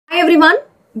everyone,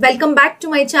 welcome back to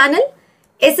my channel.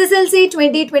 SSLC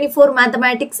 2024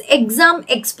 Mathematics Exam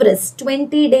Express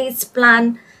 20 days plan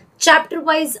chapter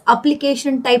wise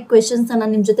application type questions ಅನ್ನು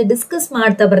ನಿಮ್ಮ ಜೊತೆ discuss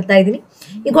ಮಾಡ್ತಾ ಬರ್ತಾ ಇದೀನಿ.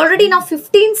 ಈಗ ಆಲ್ರೆಡಿ ನಾವು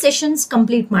 15 ಸೆಷನ್ಸ್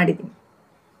ಕಂಪ್ಲೀಟ್ ಮಾಡಿದೀನಿ.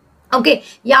 ಓಕೆ,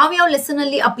 ಯಾವ ಲೆಸನ್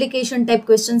ಅಲ್ಲಿ ಅಪ್ಲಿಕೇಶನ್ ಟೈಪ್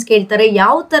ಕ್ವೆಶ್ಚನ್ಸ್ ಕೇಳ್ತಾರೆ,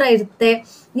 ಯಾವ ತರ ಇರುತ್ತೆ,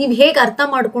 ನೀವು ಹೇಗೆ ಅರ್ಥ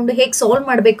ಮಾಡ್ಕೊಂಡು ಹೇಗೆ ಸಾಲ್ವ್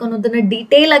ಮಾಡಬೇಕು ಅನ್ನೋದನ್ನ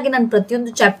ಡೀಟೇಲ್ ಆಗಿ ನಾನು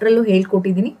ಪ್ರತಿಯೊಂದು ಚಾಪ್ಟರ್ ಅಲ್ಲೂ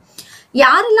ಹೇಳ್ಕೊಟ್ಟಿದ್ದೀನಿ.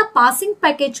 ಯಾರೆಲ್ಲ ಪಾಸಿಂಗ್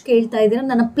ಪ್ಯಾಕೇಜ್ ಕೇಳ್ತಾ ಇದ್ದೀರಾ,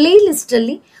 ನನ್ನ ಪ್ಲೇ ಲಿಸ್ಟ್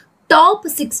ಅಲ್ಲಿ ಟಾಪ್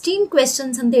 16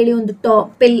 ಕ್ವೆಶ್ಚನ್ಸ್ ಅಂತ ಹೇಳಿ ಒಂದು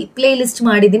ಪ್ಲೇ ಲಿಸ್ಟ್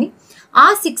ಮಾಡಿದ್ದೀನಿ. ಆ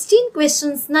 16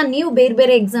 ಕ್ವೆಶನ್ಸ್ ನ ನೀವು ಬೇರೆ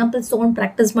ಬೇರೆ ಎಕ್ಸಾಂಪಲ್ಸ್ ತಗೊಂಡು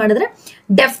ಪ್ರಾಕ್ಟೀಸ್ ಮಾಡಿದ್ರೆ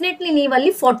ಡೆಫಿನೆಟ್ಲಿ ನೀವು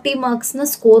ಅಲ್ಲಿ 40 ಮಾರ್ಕ್ಸ್ ನ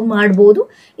ಸ್ಕೋರ್ ಮಾಡಬಹುದು.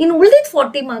 ಇನ್ನು ಉಳಿದಿದ್ದ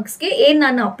 40 ಮಾರ್ಕ್ಸ್ಗೆ ಏನ್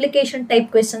ನಾನು ಅಪ್ಲಿಕೇಶನ್ ಟೈಪ್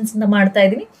ಕ್ವೆಶನ್ಸ್ ಅಂತ ಮಾಡ್ತಾ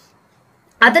ಇದ್ದೀನಿ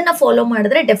ಅದನ್ನ ಫಾಲೋ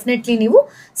ಮಾಡಿದ್ರೆ ಡೆಫಿನೆಟ್ಲಿ ನೀವು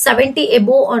 70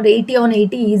 ಎಬೋವ್ ಆರ್ 80 ಆನ್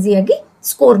 80 ಈಸಿಯಾಗಿ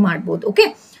ಸ್ಕೋರ್ ಮಾಡಬಹುದು. ಓಕೆ,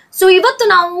 ಸೊ ಇವತ್ತು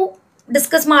ನಾವು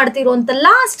discuss ಮಾಡ್ತಿರುವಂತ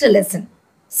last lesson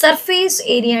surface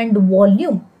area and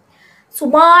volume.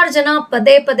 ಸುಮಾರು ಜನ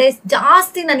ಪದೇ ಪದೇ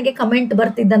ಜಾಸ್ತಿ ನನಗೆ ಕಮೆಂಟ್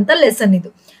ಬರ್ತಿದ್ದಂತ ಲೆಸನ್ ಇದು.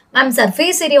 ಮ್ಯಾಮ್,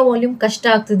 ಸರ್ಫೇಸ್ ಏರಿಯಾ ವಾಲ್ಯೂಮ್ ಕಷ್ಟ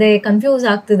ಆಗ್ತಿದೆ, ಕನ್ಫ್ಯೂಸ್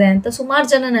ಆಗ್ತಿದೆ ಅಂತ ಸುಮಾರು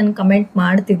ಜನ ನನ್ಗೆ ಕಮೆಂಟ್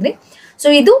ಮಾಡ್ತಿದ್ರಿ. ಸೊ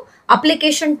ಇದು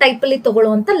ಅಪ್ಲಿಕೇಶನ್ ಟೈಪ್ ಅಲ್ಲಿ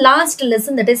ತಗೊಳ್ಳುವಂತ last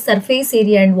lesson, that is surface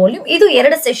area and volume. ಇದು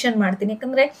 2 ಸೆಷನ್ ಮಾಡ್ತೀನಿ,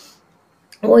 ಯಾಕಂದ್ರೆ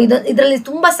ಇದರಲ್ಲಿ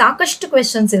ತುಂಬಾ ಸಾಕಷ್ಟು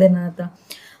ಕ್ವೆಶನ್ಸ್ ಇದೆ ನನ್ನ ಹತ್ರ.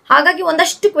 ಹಾಗಾಗಿ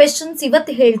ಒಂದಷ್ಟು ಕ್ವೆಶನ್ಸ್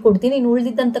ಇವತ್ತು ಹೇಳ್ಕೊಡ್ತೀನಿ, ಇನ್ನು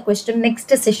ಉಳಿದಿದ್ದಂಥ ಕ್ವೆಶನ್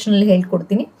ನೆಕ್ಸ್ಟ್ ಸೆಷನ್ ಅಲ್ಲಿ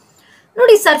ಹೇಳ್ಕೊಡ್ತೀನಿ.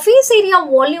 ನೋಡಿ, ಸರ್ಫೇಸ್ ಏರಿಯಾ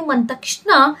ವಾಲ್ಯೂಮ್ ಅಂದ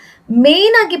ತಕ್ಷಣ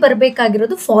ಮೇನ್ ಆಗಿ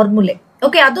ಬರಬೇಕಾಗಿರೋದು ಫಾರ್ಮುಲೆ.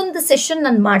 ಓಕೆ, ಅದೊಂದು ಸೆಷನ್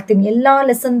ನಾನು ಮಾಡ್ತೀನಿ. ಎಲ್ಲಾ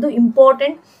ಲೆಸನ್ದು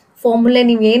ಇಂಪಾರ್ಟೆಂಟ್ ಫಾರ್ಮುಲೆ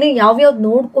ನೀವು ಏನು ಯಾವ್ಯಾವ್ದು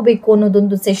ನೋಡ್ಕೋಬೇಕು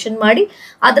ಅನ್ನೋದೊಂದು ಸೆಷನ್ ಮಾಡಿ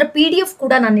ಅದರ PDF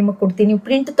ಕೂಡ ನಾನು ನಿಮಗೆ ಕೊಡ್ತೀನಿ. ನೀವು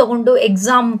ಪ್ರಿಂಟ್ ತಗೊಂಡು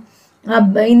ಎಕ್ಸಾಮ್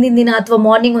ಹಿಂದಿನ ದಿನ ಅಥವಾ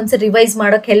ಮಾರ್ನಿಂಗ್ ಒಂದ್ಸರಿ ರಿವೈಸ್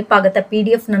ಮಾಡೋಕೆ ಹೆಲ್ಪ್ ಆಗುತ್ತೆ.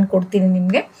 PDF ನಾನು ಕೊಡ್ತೀನಿ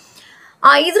ನಿಮಗೆ.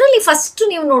 ಇದರಲ್ಲಿ ಫಸ್ಟ್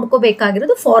ನೀವು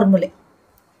ನೋಡ್ಕೋಬೇಕಾಗಿರೋದು ಫಾರ್ಮುಲೆ.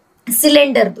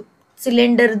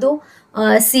 ಸಿಲಿಂಡರ್ದು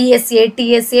CSA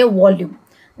TSA volume.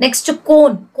 Next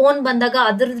cone ಬಂದಾಗ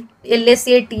ಅದ್ರ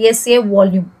LSA TSA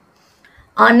volume.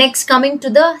 Next coming to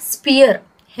the spear,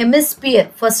 hemisphere,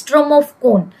 first room of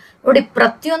cone. ನೋಡಿ,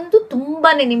 ಪ್ರತಿಯೊಂದು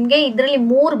ತುಂಬಾನೇ ನಿಮಗೆ ಇದರಲ್ಲಿ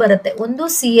 3 ಬರುತ್ತೆ. ಒಂದು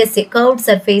CSA curved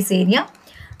surface area,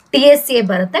 TSA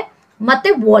ಬರುತ್ತೆ,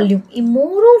 ಮತ್ತೆ ವಾಲ್ಯೂಮ್. ಈ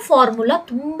 3 ಫಾರ್ಮುಲಾ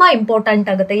ತುಂಬಾ ಇಂಪಾರ್ಟೆಂಟ್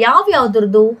ಆಗುತ್ತೆ.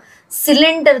 ಯಾವ್ಯಾವ್ದ್ರದ್ದು?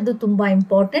 ಸಿಲಿಂಡರ್ದು ತುಂಬಾ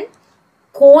ಇಂಪಾರ್ಟೆಂಟ್,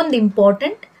 ಕೋನ್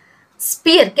ಇಂಪಾರ್ಟೆಂಟ್,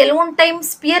 ಸ್ಪಿಯರ್ ಕೆಲವೊಂದು ಟೈಮ್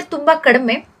ಸ್ಪಿಯರ್ ತುಂಬಾ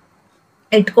ಕಡಿಮೆ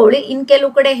ಇಟ್ಕೊಳ್ಳಿ, ಇನ್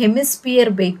ಕೆಲವು ಕಡೆ ಹೆಮಿಸ್ಪಿಯರ್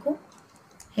ಬೇಕು.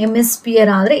 ಹೆಮಿಸ್ಪಿಯರ್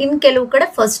ಆದ್ರೆ ಇನ್ ಕೆಲವು ಕಡೆ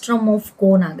ಫಸ್ಟ್ ರೂಮ್ ಆಫ್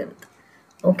ಕೋನ್ ಆಗಿರುತ್ತೆ.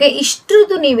 ಓಕೆ,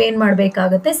 ಇಷ್ಟ್ರದ್ದು ನೀವೇನ್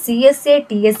ಮಾಡ್ಬೇಕಾಗತ್ತೆ, CSA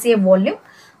TSA ವಾಲ್ಯೂಮ್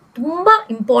ತುಂಬಾ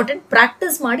ಇಂಪಾರ್ಟೆಂಟ್.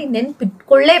 ಪ್ರಾಕ್ಟೀಸ್ ಮಾಡಿ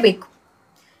ನೆನ್ಪಿಟ್ಕೊಳ್ಳೇಬೇಕು.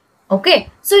 ಓಕೆ,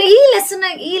 ಸೊ ಈ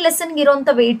ಲೆಸನ್ಗೆ ಇರುವಂತ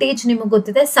ವೇಟೇಜ್ ನಿಮಗೆ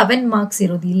ಗೊತ್ತಿದೆ, 7 ಮಾರ್ಕ್ಸ್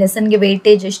ಇರೋದು. ಈ ಲೆಸನ್ಗೆ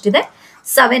ವೇಟೇಜ್ ಎಷ್ಟಿದೆ?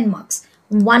 7 ಮಾರ್ಕ್ಸ್.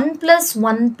 1 +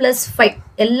 1 + 5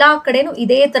 ಎಲ್ಲಾ ಕಡೆನೂ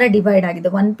ಇದೇ ತರ ಡಿವೈಡ್ ಆಗಿದೆ.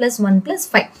 1 + 1 +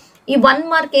 5. ಈ 1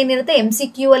 ಮಾರ್ಕ್ ಏನಿರುತ್ತೆ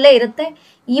MCQ ಅಲ್ಲೇ ಇರುತ್ತೆ.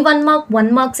 ಈ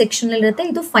 1 ಮಾರ್ಕ್ ಸೆಕ್ಷನ್ ಅಲ್ಲಿ ಇರುತ್ತೆ.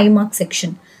 ಇದು 5 ಮಾರ್ಕ್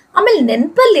ಸೆಕ್ಷನ್. ಆಮೇಲೆ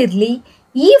ನೆನಪಲ್ಲಿರ್ಲಿ,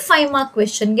 ಈ 5 ಮಾರ್ಕ್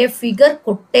ಕ್ವೆಶನ್ಗೆ ಫಿಗರ್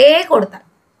ಕೊಟ್ಟೇ ಕೊಡ್ತಾರೆ.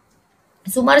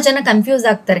 ಸುಮಾರು ಜನ ಕನ್ಫ್ಯೂಸ್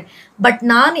ಆಗ್ತಾರೆ. ಬಟ್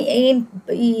ನಾನು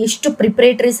ಈ ಎಷ್ಟು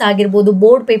ಪ್ರಿಪರೇಟರೀಸ್ ಆಗಿರ್ಬೋದು,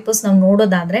 ಬೋರ್ಡ್ ಪೇಪರ್ಸ್ ನಾವು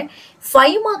ನೋಡೋದಾದ್ರೆ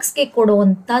 5 ಮಾರ್ಕ್ಸ್ಗೆ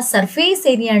ಕೊಡುವಂತ ಸರ್ಫೇಸ್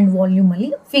ಏರಿಯಾ ಅಂಡ್ ವಾಲ್ಯೂಮ್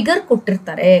ಅಲ್ಲಿ ಫಿಗರ್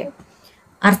ಕೊಟ್ಟಿರ್ತಾರೆ.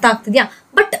 ಅರ್ಥ ಆಗ್ತಿದ್ಯಾ?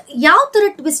 ಬಟ್ ಯಾವ ತರ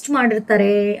ಟ್ವಿಸ್ಟ್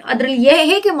ಮಾಡಿರ್ತಾರೆ, ಅದ್ರಲ್ಲಿ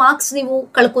ಹೇಗೆ ಮಾರ್ಕ್ಸ್ ನೀವು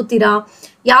ಕಳ್ಕೊತೀರಾ,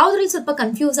 ಯಾವ್ದ್ರಲ್ಲಿ ಸ್ವಲ್ಪ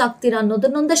ಕನ್ಫ್ಯೂಸ್ ಆಗ್ತೀರಾ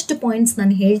ಅನ್ನೋದನ್ನೊಂದಷ್ಟು ಪಾಯಿಂಟ್ಸ್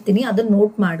ನಾನು ಹೇಳ್ತೀನಿ, ಅದನ್ನ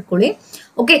ನೋಟ್ ಮಾಡ್ಕೊಳ್ಳಿ.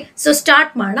 ಓಕೆ, ಸೊ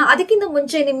ಸ್ಟಾರ್ಟ್ ಮಾಡೋಣ. ಅದಕ್ಕಿಂತ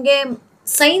ಮುಂಚೆ ನಿಮಗೆ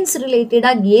ಸೈನ್ಸ್ ರಿಲೇಟೆಡ್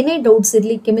ಆಗಿ ಏನೇ ಡೌಟ್ಸ್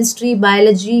ಇರಲಿ, chemistry,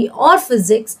 biology R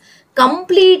physics,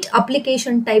 complete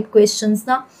application type questions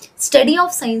ನ ಸ್ಟಡಿ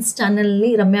ಆಫ್ ಸೈನ್ಸ್ ಚಾನಲ್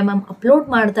ಅಲ್ಲಿ ರಮ್ಯಾ ಮ್ಯಾಮ್ ಅಪ್ಲೋಡ್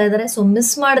ಮಾಡ್ತಾ ಇದ್ದಾರೆ. ಸೊ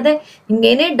ಮಿಸ್ ಮಾಡದೆ ನಿಮ್ಗೆ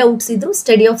ಏನೇ ಡೌಟ್ಸ್ ಇದ್ರು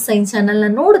ಸ್ಟಡಿ ಆಫ್ ಸೈನ್ಸ್ ಚಾನಲ್ ನ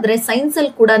ನೋಡಿದ್ರೆ ಸೈನ್ಸ್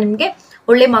ಅಲ್ಲಿ ಕೂಡ ನಿಮ್ಗೆ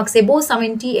ಒಳ್ಳೆ ಮಾರ್ಕ್ಸ್ ಎಬೋವ್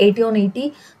 70 80 ಆನ್ 80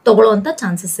 ತಗೊಳ್ಳುವಂತ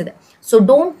ಚಾನ್ಸಸ್ ಇದೆ. So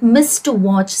don't miss to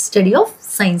watch study of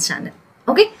science channel.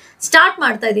 Okay, start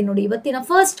ಮಾಡ್ತಾ ಇದೀನಿ. ನೋಡಿ, ಇವತ್ತಿನ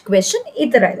ಫಸ್ಟ್ ಕ್ವೆಶನ್ ಈ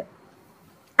ತರ ಇದೆ.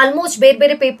 ಆಲ್ಮೋಸ್ಟ್ ಬೇರೆ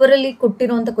ಬೇರೆ ಪೇಪರ್ ಅಲ್ಲಿ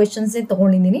ಕೊಟ್ಟಿರುವಂತ ಕ್ವೆಶನ್ಸ್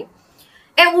ತಗೊಂಡಿದ್ದೀನಿ.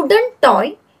 A wooden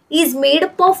toy is made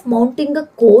up of mounting a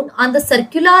cone on the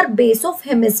circular base of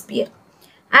hemisphere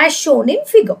as shown in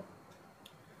figure.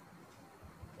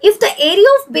 If the area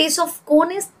of base of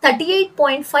cone is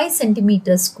 38.5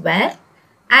 centimeters square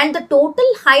and the total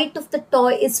height of the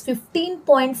toy is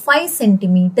 15.5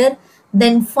 centimeter,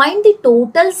 then find the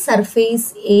total surface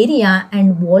area and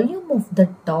volume of the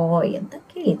toy ಅಂತ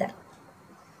ಕೇಳಿದ್ದಾರೆ.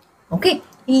 Okay,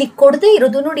 ಇಲ್ಲಿ ಕೊಡದೆ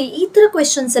ಇರೋದು ನೋಡಿ, ಈ ತರ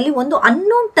questions ಅಲ್ಲಿ ಒಂದು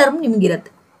ಅನ್ನೋನ್ ಟರ್ಮ್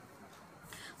ನಿಮ್ಗಿರುತ್ತೆ.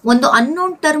 ಒಂದು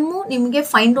ಅನ್ನೋನ್ ಟರ್ಮು ನಿಮಗೆ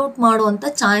ಫೈಂಡ್ ಔಟ್ ಮಾಡುವಂತ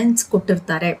ಚಾನ್ಸ್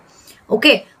ಕೊಟ್ಟಿರ್ತಾರೆ.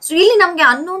 ಓಕೆ, ಸೊ ಇಲ್ಲಿ ನಮ್ಗೆ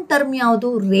ಅನ್ನೋನ್ ಟರ್ಮ್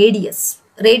ಯಾವುದು?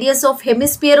 ರೇಡಿಯಸ್ ಆಫ್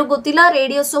ಹೆಮಿಸ್ಪಿಯರ್ ಗೊತ್ತಿಲ್ಲ,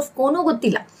 ರೇಡಿಯಸ್ ಆಫ್ ಕೋನು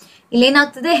ಗೊತ್ತಿಲ್ಲ. ಇಲ್ಲಿ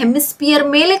ಏನಾಗ್ತಿದೆ, ಹೆಮಿಸ್ಪಿಯರ್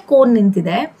ಮೇಲೆ ಕೋನ್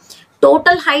ನಿಂತಿದೆ.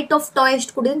 ಟೋಟಲ್ ಹೈಟ್ ಆಫ್ ಟಾಯ್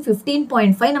ಎಷ್ಟು ಕೊಟ್ಟಿದ್ದೀನಿ?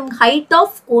 15.5. ನಮ್ಗೆ ಹೈಟ್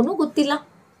ಆಫ್ ಕೋನು ಗೊತ್ತಿಲ್ಲ.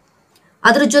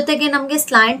 ಅದ್ರ ಜೊತೆಗೆ ನಮಗೆ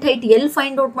ಸ್ಲ್ಯಾಂಟ್ ಹೈಟ್ ಎಲ್ಲಿ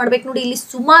ಫೈಂಡ್ ಔಟ್ ಮಾಡ್ಬೇಕು ನೋಡಿ. ಇಲ್ಲಿ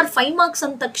ಸುಮಾರು 5 ಮಾರ್ಕ್ಸ್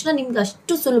ಅಂದ ತಕ್ಷಣ ನಿಮ್ಗೆ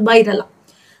ಅಷ್ಟು ಸುಲಭ ಇರಲ್ಲ.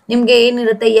 ನಿಮಗೆ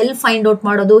ಏನಿರುತ್ತೆ ಎಲ್ ಫೈಂಡ್ ಔಟ್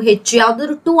ಮಾಡೋದು, ಹೆಚ್ಚು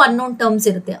ಯಾವ್ದಾದ್ರು 2 ಅನ್ನೋನ್ ಟರ್ಮ್ಸ್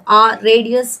ಇರುತ್ತೆ, ಆ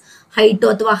ರೇಡಿಯಸ್ ಹೈಟು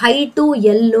ಅಥವಾ ಹೈಟು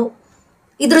ಎಲ್ಲು,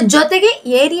 ಇದ್ರ ಜೊತೆಗೆ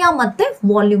ಏರಿಯಾ ಮತ್ತೆ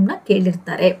ವಾಲ್ಯೂಮ್ನ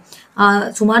ಕೇಳಿರ್ತಾರೆ.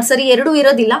 ಸುಮಾರು ಸರಿ ಎರಡೂ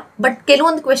ಇರೋದಿಲ್ಲ, ಬಟ್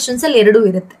ಕೆಲವೊಂದು ಕ್ವೆಶನ್ಸ್ ಅಲ್ಲಿ ಎರಡೂ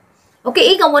ಇರುತ್ತೆ. ಓಕೆ,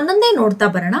 ಈಗ ಒಂದೊಂದೇ ನೋಡ್ತಾ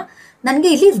ಬರೋಣ. ನನಗೆ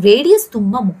ಇಲ್ಲಿ ರೇಡಿಯಸ್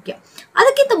ತುಂಬಾ ಮುಖ್ಯ.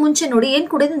 ಅದಕ್ಕಿಂತ ಮುಂಚೆ ನೋಡಿ ಏನ್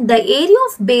ಕೊಡಿದೆ, the area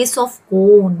of base of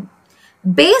cone.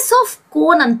 Base of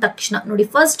cone ಅಂದ ತಕ್ಷಣ ನೋಡಿ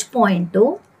first point,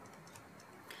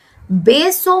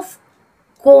 base of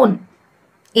cone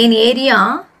ಏನ್ area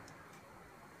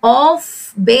of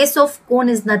base of cone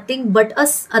is nothing but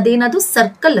ಅದೇನದು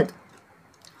ಸರ್ಕಲ್. ಅದು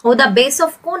ಹೌದಾ? ಬೇಸ್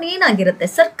ಆಫ್ ಕೋನ್ ಏನಾಗಿರುತ್ತೆ?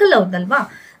 ಸರ್ಕಲ್ ಹೌದಲ್ವಾ?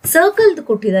 ಸರ್ಕಲ್ದು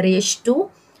ಕೊಟ್ಟಿದ್ದಾರೆ ಎಷ್ಟು?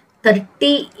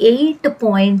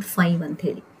 38.5 ಅಂತ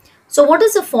ಹೇಳಿ. So what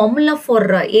is the formula for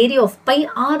area of pi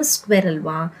R square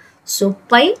ಅಲ್ವಾ? So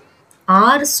pi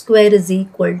R square is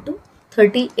equal to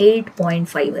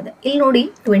 38.5 ಅದೇ. ಇಲ್ಲಿ ನೋಡಿ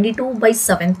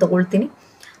 22/7 ತಗೊಳ್ತೀನಿ,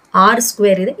 ಆರ್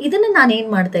ಸ್ಕ್ವೇರ್ ಇದೆ. ಇದನ್ನು ನಾನು ಏನು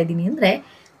ಮಾಡ್ತಾ ಇದ್ದೀನಿ ಅಂದರೆ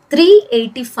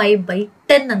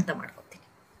 385/10 ಅಂತ ಮಾಡ್ಕೋತೀನಿ.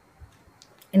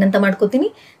 ಏನಂತ ಮಾಡ್ಕೋತೀನಿ?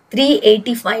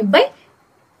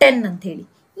 385/10 ಅಂತ ಹೇಳಿ.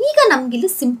 ಈಗ ನಮ್ಗಿಲ್ಲಿ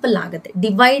ಸಿಂಪಲ್ ಆಗುತ್ತೆ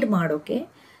ಡಿವೈಡ್ ಮಾಡೋಕೆ.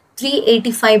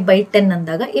 385/10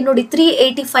 ಅಂದಾಗ ಇಲ್ಲಿ ನೋಡಿ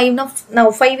 385ನ ನಾವು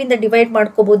 5ಇಂದ ಡಿವೈಡ್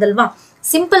ಮಾಡ್ಕೋಬೋದಲ್ವಾ?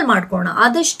 ಸಿಂಪಲ್ ಮಾಡ್ಕೋಣ.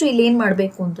 ಆದಷ್ಟು ಇಲ್ಲಿ ಏನು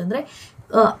ಮಾಡಬೇಕು ಅಂತಂದರೆ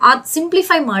ಅದು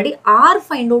ಸಿಂಪ್ಲಿಫೈ ಮಾಡಿ ಆರ್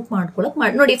ಫೈಂಡ್ ಔಟ್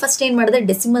ಮಾಡ್ಕೊಳಕ್ಕೆ ನೋಡಿ. ಫಸ್ಟ್ ಏನು ಮಾಡಿದೆ,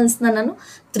 ಡೆಸಿಮಲ್ಸ್ನ ನಾನು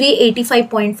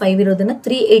 385.5 ಇರೋದನ್ನು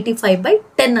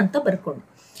 385/10 ಅಂತ ಬರ್ಕೊಂಡು,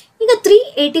 ಈಗ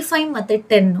 385 ಮತ್ತು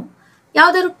 10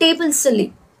 ಯಾವ್ದಾದ್ರು ಟೇಬಲ್ಸಲ್ಲಿ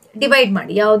ಡಿವೈಡ್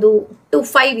ಮಾಡಿ, ಯಾವುದು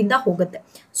 5ಇಂದ ಹೋಗುತ್ತೆ.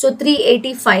 ಸೊ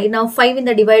 385 ನಾವು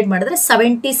 5ಇಂದ ಡಿವೈಡ್ ಮಾಡಿದ್ರೆ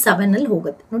 77 ಅಲ್ಲಿ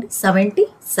ಹೋಗುತ್ತೆ ನೋಡಿ,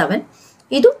 77.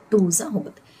 ಇದು 2s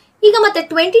ಹೋಗುತ್ತೆ. ಈಗ ಮತ್ತೆ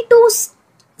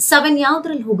 22/7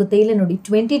 ಯಾವ್ದ್ರಲ್ಲಿ ಹೋಗುತ್ತೆ? ಇಲ್ಲ ನೋಡಿ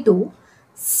 22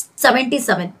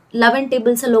 77 11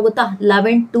 ಟೇಬಲ್ಸ್ ಅಲ್ಲಿ ಹೋಗುತ್ತಾ?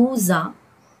 11 2s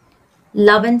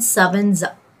 11 7s.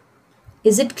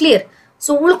 Is it clear?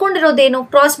 So ಉಳ್ಕೊಂಡಿರೋದೇನು?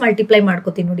 Cross multiply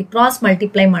ಮಾಡ್ಕೋತೀನಿ ನೋಡಿ. ಕ್ರಾಸ್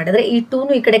ಮಲ್ಟಿಪ್ಲೈ ಮಾಡಿದ್ರೆ ಈ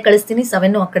 2 ಈ ಕಡೆ ಕಳಿಸ್ತೀನಿ,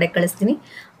 7 ಆ ಕಡೆ ಕಳಿಸ್ತೀನಿ.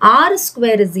 R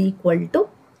square is equal to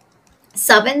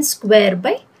 7 square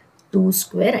by 2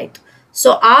 square ಆಯಿತು. So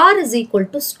R is equal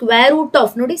to square root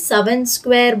of ನೋಡಿ 7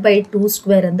 ಸ್ಕ್ವೇರ್ ಬೈ 2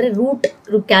 ಸ್ಕ್ವೇರ್ ಅಂದರೆ ರೂಟ್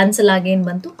ಕ್ಯಾನ್ಸಲ್ ಆಗಿ ಏನು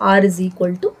ಬಂತು? ಆರ್ ಇಸ್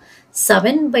ಈಕ್ವಲ್ ಟು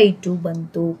 7/2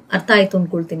 ಬಂತು. ಅರ್ಥ ಆಯ್ತು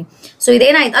ಅಂದ್ಕೊಳ್ತೀನಿ. ಸೊ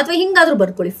ಇದೇನಾಯ್ತು, ಅಥವಾ ಹಿಂಗಾದ್ರೂ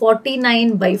ಬರ್ಕೊಳ್ಳಿ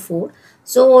 49/4.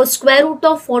 So square root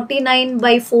of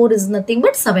 49/4 is nothing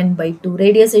but 7/2.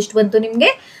 Radius ಎಷ್ಟು ಬಂತು ನಿಮಗೆ?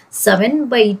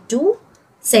 7/2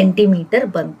 ಸೆಂಟಿಮೀಟರ್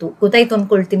ಬಂತು. ಗೊತ್ತಾಯ್ತು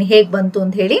ಅಂದ್ಕೊಳ್ತೀನಿ ಹೇಗೆ ಬಂತು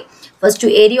ಅಂತ ಹೇಳಿ. First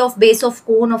area of base of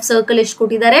cone of circle ಎಷ್ಟು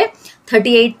ಕೊಟ್ಟಿದ್ದಾರೆ?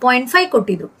 38.5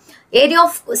 ಕೊಟ್ಟಿದ್ರು. Area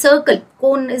of circle,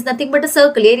 cone is nothing but a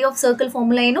circle. Area of circle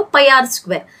formula ಏನು? Pi R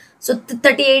square. So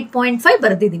 38.5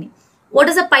 ಬರ್ದಿದ್ದೀನಿ. What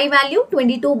is a pi value?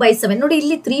 22/7. ನೋಡಿ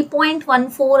ಇಲ್ಲಿ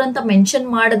 3.14 ಅಂತ ಮೆನ್ಷನ್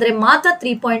ಮಾಡಿದ್ರೆ ಮಾತ್ರ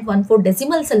 3.14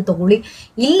 decimals ಅಲ್ಲಿ ತಗೊಳ್ಳಿ.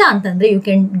 ಇಲ್ಲ ಅಂತಂದ್ರೆ you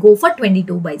can go for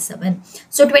 22/7.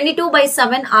 So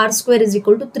 22/7 R square is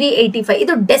equal to 385.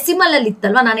 ಇದು ಡೆಸಿಮಲ್ ಅಲ್ಲಿ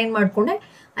ಇತ್ತಲ್ವಾ, ನಾನೇನ್ ಮಾಡ್ಕೊಂಡೆ?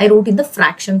 I root in the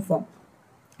fraction form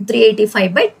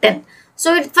 385/10. So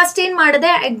first ಏನ್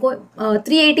ಮಾಡಿದೆ?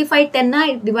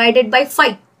 385/10 divided by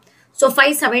 5. So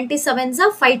 5 77s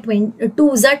 5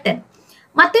 2s 10.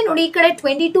 ಮತ್ತೆ ನೋಡಿ ಈ ಕಡೆ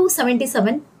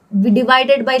 2277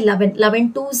 divided by 11 11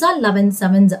 2s 11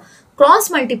 7s. Cross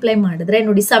multiply ಮಾಡಿದ್ರೆ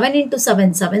ನೋಡಿ 7 into 7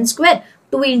 7 square,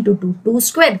 2 into 2 2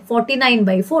 square,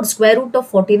 49/4. Square root of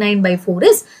 49/4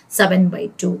 is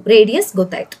 7/2. Radius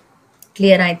ಗೊತ್ತಾಯ್ತು.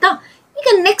 ಕ್ಲಿಯರ್ ಆಯ್ತಾ? ಈಗ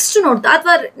ನೆಕ್ಸ್ಟ್ ನೋಡ್ತಾ,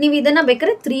 ಅಥವಾ ನೀವು ಇದನ್ನ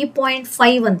ಬೇಕಾದ್ರೆ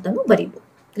 3.5 ಅಂತಾನು ಬರೀಬಹುದು.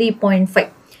 3.5.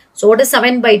 So what is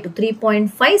 7/2?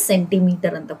 3.5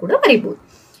 ಸೆಂಟಿಮೀಟರ್ ಅಂತ ಕೂಡ ಬರೀಬಹುದು.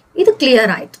 ಇದು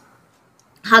ಕ್ಲಿಯರ್ ಆಯ್ತು.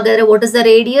 ಹಾಗಾದ್ರೆ ವಾಟ್ ಇಸ್ ದ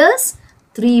ರೇಡಿಯಸ್?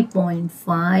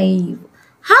 3.5.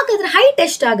 ಹಾಗಾದ್ರೆ ಹೈಟ್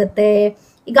ಎಷ್ಟಾಗುತ್ತೆ?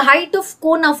 ಈಗ ಹೈಟ್ ಆಫ್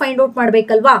ಕೋನ್ ನಾವು ಫೈಂಡ್ ಔಟ್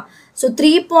ಮಾಡ್ಬೇಕಲ್ವಾ? ಸೊ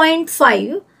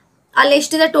 3.5 ಅಲ್ಲಿ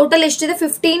ಎಷ್ಟಿದೆ? ಟೋಟಲ್ ಎಷ್ಟಿದೆ?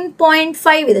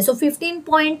 15.5 ಇದೆ. ಸೊ 15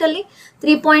 ಪಾಯಿಂಟ್ ಅಲ್ಲಿ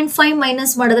 3.5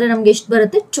 ಮೈನಸ್ ಮಾಡಿದ್ರೆ ನಮ್ಗೆ ಎಷ್ಟು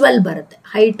ಬರುತ್ತೆ? 12 ಬರುತ್ತೆ.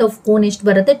 ಹೈಟ್ ಆಫ್ ಕೋನ್ ಎಷ್ಟು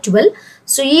ಬರುತ್ತೆ? 12.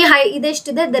 ಸೊ ಈ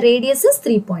ಇದೆಷ್ಟಿದೆ? The radius is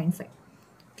 3.5.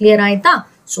 ಕ್ಲಿಯರ್ ಆಯ್ತಾ?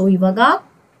 ಸೊ ಇವಾಗ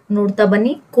ನೋಡ್ತಾ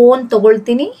ಬನ್ನಿ. ಕೋನ್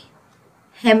ತಗೊಳ್ತೀನಿ,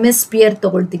 ಹೆಮಿಸ್ಪಿಯರ್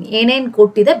ತಗೊಳ್ತೀನಿ. ಏನೇನು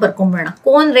ಕೊಟ್ಟಿದೆ ಬರ್ಕೊಂಬಿಡೋಣ.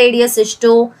 ಕೋನ್ ರೇಡಿಯಸ್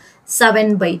ಎಷ್ಟು?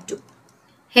 7/2.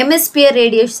 ಹೆಮಿಸ್ಪಿಯರ್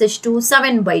ರೇಡಿಯಸ್ ಎಷ್ಟು?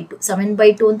 7/2.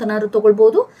 7/2 ಅಂತ ನಾವು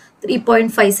ತಗೊಳ್ಬಹುದು,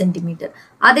 3.5 ಸೆಂಟಿಮೀಟರ್.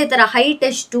 ಅದೇ ತರ ಹೈಟ್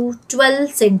ಎಷ್ಟು? 12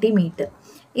 ಸೆಂಟಿಮೀಟರ್.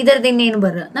 ಇದರದ್ದು ಇನ್ನೇನು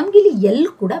ನಮ್ಗೆ ಇಲ್ಲಿ ಎಲ್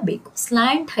ಕೂಡ ಬೇಕು,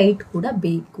 ಸ್ಲ್ಯಾಂಟ್ ಹೈಟ್ ಕೂಡ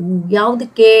ಬೇಕು.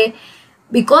 ಯಾವುದಕ್ಕೆ?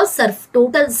 ಬಿಕಾಸ್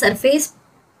ಟೋಟಲ್ ಸರ್ಫೇಸ್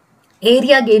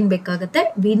ಏರಿಯಾಗೆ ಏನು ಬೇಕಾಗುತ್ತೆ?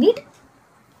 We need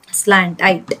slant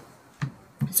height.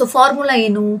 So formula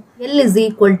ಏನು? L is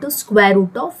equal to square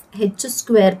root of H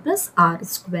square plus R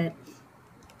square.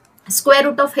 Square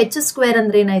root of H square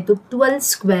ಅಂದ್ರೆ ಏನಾಯ್ತು? 12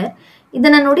 ಸ್ಕ್ವೇರ್.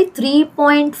 ಇದನ್ನ ನೋಡಿ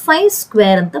 3.5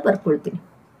 ಸ್ಕ್ವೇರ್ ಅಂತ ಬರ್ಕೊಳ್ತೀನಿ.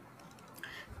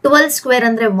 12 ಸ್ಕ್ವೇರ್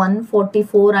ಅಂದ್ರೆ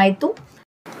 144 ಆಯ್ತು.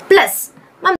 ಪ್ಲಸ್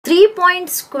ಮ್ಯಾಮ್ 3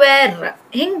 ಪಾಯಿಂಟ್ ಸ್ಕ್ವೇರ್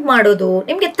ಹೆಂಗ್ ಮಾಡೋದು?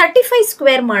 ನಿಮ್ಗೆ 35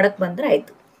 ಸ್ಕ್ವೇರ್ ಮಾಡಕ್ ಬಂದ್ರೆ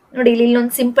ಆಯ್ತು. ನೋಡಿ ಇಲ್ಲಿ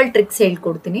ಒಂದು ಸಿಂಪಲ್ ಟ್ರಿಕ್ಸ್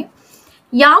ಹೇಳ್ಕೊಡ್ತೀನಿ.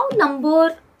 ಯಾವ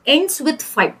number ends with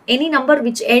 5, any number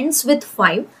which ends with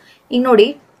 5, ಈಗ ನೋಡಿ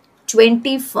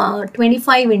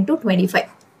 25 into 25,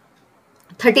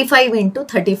 35 into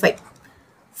 35,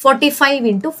 45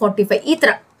 into 45, ಈ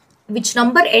ಥರ which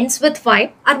number ends with 5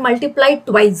 R multiplied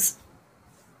twice.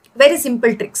 Very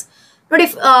simple tricks ನೋಡಿ.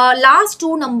 ಲಾಸ್ಟ್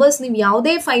 2 ನಂಬರ್ಸ್ ನೀವು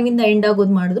ಯಾವುದೇ 5 ಇಂದ ಎಂಡ್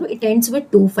ಆಗೋದು ಮಾಡಿದ್ರು it ends with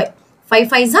 25. 5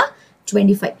 5s are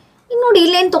 25. ಈಗ ನೋಡಿ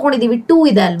ಇಲ್ಲೇನು ತೊಗೊಂಡಿದ್ದೀವಿ, 2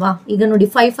 ಇದೆ ಅಲ್ವಾ. ಈಗ ನೋಡಿ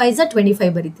 5 5s are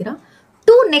 25 ಬರೀತೀರಾ.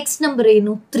 2 ನೆಕ್ಸ್ಟ್ ನಂಬರ್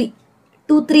ಏನು, 3.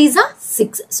 2 3s are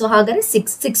 6. ಸೊ ಹಾಗಾದ್ರೆ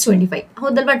 625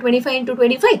 ಹೌದಲ್ವಾ. 25 into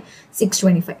 25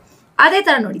 625. ಅದೇ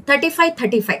ಥರ ನೋಡಿ 35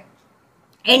 35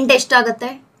 ಎಂಡ್ ಎಷ್ಟಾಗುತ್ತೆ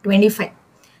 25.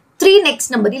 3 ನೆಕ್ಸ್ಟ್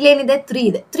ನಂಬರ್ ಇಲ್ಲೇನಿದೆ 3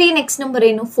 ಇದೆ. 3 ನೆಕ್ಸ್ಟ್ ನಂಬರ್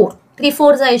ಏನು 4. 3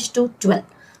 4s are ಎಷ್ಟು 12.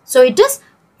 So it is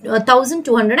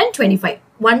 1225.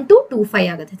 1225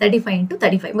 ಆಗುತ್ತೆ. 35 into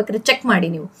 35 ಬೇಕಾದ್ರೆ ಚೆಕ್ ಮಾಡಿ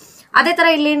ನೀವು. ಅದೇ ಥರ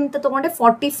ಇಲ್ಲೇನಂತ ತೊಗೊಂಡೆ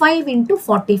 45 into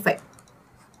 45.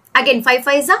 Again 5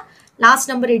 5s are last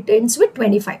number it ends with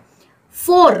 25.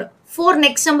 4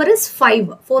 next number is 5.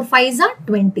 4 5s are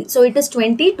 20. So it is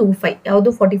 2025. ಯಾವುದು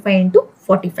 45 into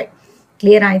 45.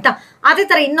 ಕ್ಲಿಯರ್ ಆಯ್ತಾ. ಅದೇ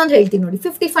ಥರ ಇನ್ನೊಂದು ಹೇಳ್ತೀನಿ ನೋಡಿ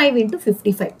 55 into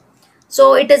 55. So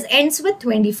it is ends with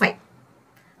 25.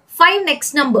 5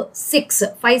 next number 6.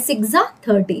 5 6s are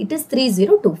 30. It is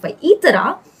 3025. ಈ ಥರ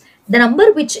the number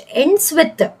which ends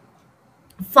with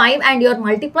 5 and you are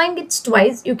multiplying it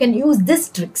twice, you can use this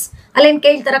tricks. ಅಲ್ಲೇನು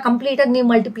ಕೇಳ್ತಾರ ಕಂಪ್ಲೀಟ್ ಆಗಿ ನೀವು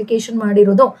ಮಲ್ಟಿಪ್ಲಿಕೇಶನ್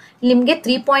ಮಾಡಿರೋದು ನಿಮಗೆ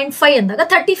 3.5 ಅಂದಾಗ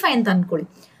 35 ಅಂತ ಅನ್ಕೊಳ್ಳಿ.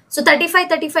 ಸೊ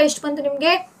 35 ಎಷ್ಟು ಬಂತು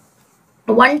ನಿಮಗೆ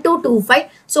 1225.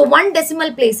 ಸೊ 1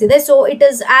 ಡೆಸಿಮಲ್ ಪ್ಲೇಸ್ ಇದೆ. So it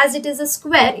is as it is a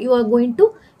square you are going to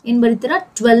ಏನು ಬರೀತೀರಾ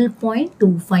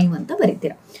 12.25 ಅಂತ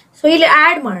ಬರೀತೀರಾ. ಸೊ ಇಲ್ಲಿ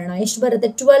ಆ್ಯಡ್ ಮಾಡೋಣ ಎಷ್ಟು ಬರುತ್ತೆ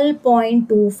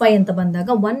 12.25 ಅಂತ ಬಂದಾಗ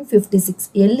 156.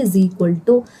 L is equal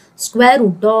to square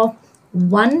root of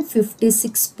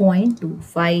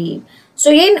 156.25. So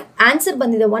ಏನು ಆನ್ಸರ್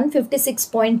ಬಂದಿದೆ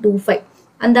 156.25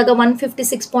 ಅಂದಾಗ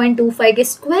 156.25ಗೆ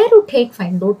ಸ್ಕ್ವೇರ್ ರೂಟ್ ಹೇಗೆ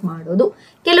ಫೈಂಡ್ ಔಟ್ ಮಾಡೋದು.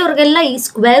 ಕೆಲವ್ರಿಗೆಲ್ಲ ಈ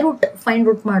ಸ್ಕ್ವೇರ್ ರೂಟ್ ಫೈಂಡ್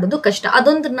ಔಟ್ ಮಾಡೋದು ಕಷ್ಟ.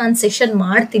 ಅದೊಂದು ನಾನು ಸೆಷನ್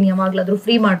ಮಾಡ್ತೀನಿ ಯಾವಾಗಲಾದರೂ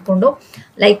ಫ್ರೀ ಮಾಡಿಕೊಂಡು,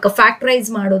 ಲೈಕ್ ಫ್ಯಾಕ್ಟ್ರೈಸ್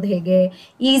ಮಾಡೋದು ಹೇಗೆ,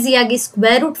 ಈಸಿಯಾಗಿ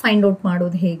ಸ್ಕ್ವೇರ್ ರೂಟ್ ಫೈಂಡ್ ಔಟ್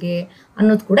ಮಾಡೋದು ಹೇಗೆ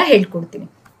ಅನ್ನೋದು ಕೂಡ ಹೇಳ್ಕೊಡ್ತೀನಿ.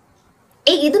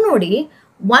 ಈಗ ಇದು ನೋಡಿ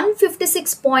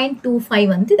 156.25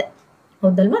 ಅಂತಿದೆ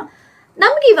ಹೌದಲ್ವಾ.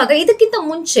 ನಮ್ಗೆ ಇವಾಗ ಇದಕ್ಕಿಂತ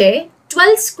ಮುಂಚೆ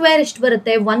 12 ಸ್ಕ್ವೇರ್ ಎಷ್ಟು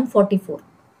ಬರುತ್ತೆ 144.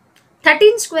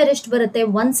 13 ಸ್ಕ್ವೇರ್ ಎಷ್ಟು ಬರುತ್ತೆ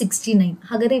 169.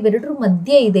 ಹಾಗಾದ್ರೆ ಇವೆರಡರ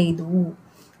ಮಧ್ಯೆ ಇದೆ ಇದು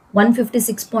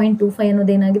 156.25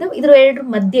 ಅನ್ನೋದೇನಾಗಿದೆ ಇದರ ಎರಡರ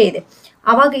ಮಧ್ಯೆ ಇದೆ.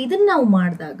 ಆವಾಗ ಇದನ್ನ ನಾವು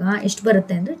ಮಾಡಿದಾಗ ಎಷ್ಟು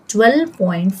ಬರುತ್ತೆ ಅಂದರೆ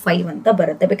 12.5 ಅಂತ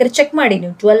ಬರುತ್ತೆ. ಬೇಕಾದ್ರೆ ಚೆಕ್ ಮಾಡಿ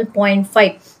ನೀವು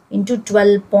 12.5 into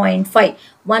 12.5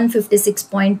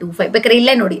 156.25. ಬೇಕಾದ್ರೆ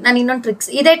ಇಲ್ಲೇ ನೋಡಿ ನಾನು ಇನ್ನೊಂದು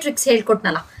ಇದೇ ಟ್ರಿಕ್ಸ್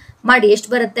ಹೇಳ್ಕೊಟ್ನಲ್ಲ ಮಾಡಿ ಎಷ್ಟು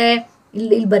ಬರುತ್ತೆ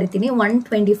ಇಲ್ಲಿ ಬರಿತೀನಿ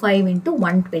 125 into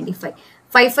 125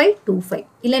 5525.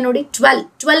 ಇಲ್ಲೇ ನೋಡಿ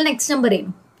 12 ನೆಕ್ಸ್ಟ್ ನಂಬರ್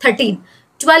ಏನು 13.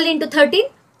 12 into 13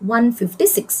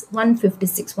 156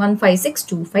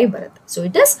 156.25 ಬರುತ್ತೆ. So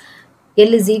it is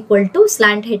L is equal to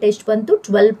slant height ಎಷ್ಟು ಬಂತು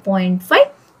 12.5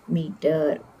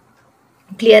 ಮೀಟರ್.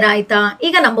 ಕ್ಲಿಯರ್ ಆಯ್ತಾ.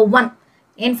 ಈಗ ನಂಬರ್ 1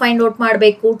 ಏನು ಫೈಂಡ್ ಔಟ್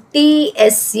ಮಾಡಬೇಕು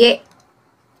TSA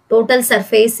total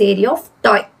surface area of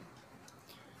toy.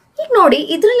 ಈಗ ನೋಡಿ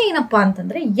ಇದರಲ್ಲಿ ಏನಪ್ಪಾ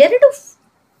ಅಂತಂದ್ರೆ ಎರಡು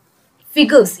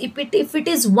figures if it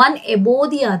is one above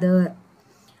the other,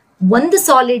 ಒಂದು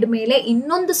ಸಾಲಿಡ್ ಮೇಲೆ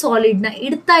ಇನ್ನೊಂದು ಸಾಲಿಡ್ನ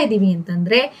ಇಡ್ತಾ ಇದ್ದೀವಿ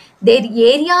ಅಂತಂದ್ರೆ ದೇರ್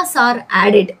ಏರಿಯಾಸ್ ಆರ್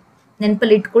ಆಡೆಡ್.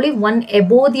 ನೆನಪಲ್ಲಿ ಇಟ್ಕೊಳ್ಳಿ, ಒನ್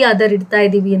ಎಬೋವ್ ದಿ ಅದರ್ ಇಡ್ತಾ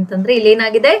ಇದ್ದೀವಿ ಅಂತಂದ್ರೆ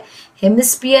ಇಲ್ಲೇನಾಗಿದೆ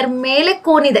ಹೆಮಿಸ್ಪಿಯರ್ ಮೇಲೆ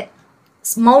ಕೋನ್ ಇದೆ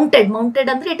ಮೌಂಟೆಡ್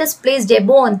ಅಂದ್ರೆ ಇಟ್ ಇಸ್ ಪ್ಲೇಸ್ಡ್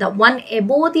ಎಬೋವ್ ಅಂತ. ಒನ್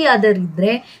ಎಬೋವ್ ದಿ ಅದರ್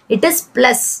ಇದ್ರೆ ಇಟ್ ಇಸ್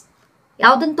ಪ್ಲಸ್.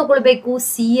 ಯಾವ್ದನ್ನ ತಗೊಳ್ಬೇಕು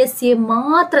CSA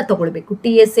ಮಾತ್ರ ತಗೊಳ್ಬೇಕು,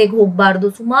 TSAಗೆ ಹೋಗ್ಬಾರ್ದು.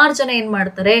 ಸುಮಾರು ಜನ ಏನ್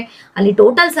ಮಾಡ್ತಾರೆ ಅಲ್ಲಿ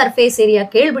ಟೋಟಲ್ ಸರ್ಫೇಸ್ ಏರಿಯಾ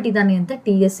ಕೇಳ್ಬಿಟ್ಟಿದ್ದಾನೆ ಅಂತ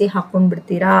TSA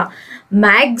ಹಾಕೊಂಡ್ಬಿಡ್ತೀರಾ.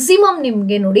 ಮ್ಯಾಕ್ಸಿಮಮ್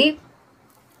ನಿಮ್ಗೆ ನೋಡಿ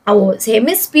ಅವು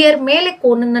ಹೆಮಿಸ್ಪಿಯರ್ ಮೇಲೆ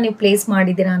ಕೋನನ್ನ ನೀವು ಪ್ಲೇಸ್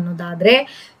ಮಾಡಿದ್ದೀರಾ ಅನ್ನೋದಾದ್ರೆ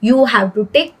you have to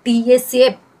take TSA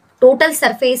total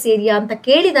surface area ಅಂತ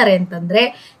ಕೇಳಿದ್ದಾರೆ ಅಂತಂದ್ರೆ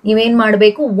ನೀವೇನ್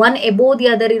ಮಾಡಬೇಕು ಒನ್ ಎಬೋವ್ ದಿ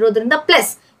ಅದರ್ ಇರೋದ್ರಿಂದ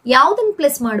ಪ್ಲಸ್. ಯಾವ್ದನ್ನ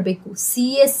ಪ್ಲಸ್ ಮಾಡಬೇಕು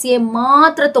CSA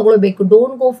ಮಾತ್ರ ತಗೊಳ್ಬೇಕು.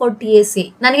 Don't go for TSA.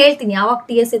 ನಾನು ಹೇಳ್ತೀನಿ ಯಾವಾಗ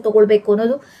TSA ತಗೊಳ್ಬೇಕು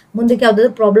ಅನ್ನೋದು ಮುಂದಕ್ಕೆ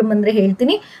ಯಾವ್ದಾದ್ರು ಪ್ರಾಬ್ಲಮ್ ಅಂದ್ರೆ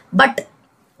ಹೇಳ್ತೀನಿ. But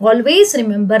always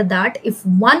remember that if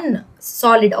one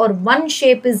solid or one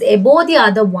shape is above the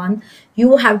other one, you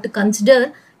have to consider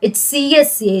it's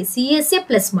CSA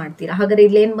plus ಮಾಡ್ತೀರಾ. ಹಾಗಾದ್ರೆ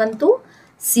ಇಲ್ಲೇನ್ ಬಂತು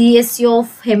CSA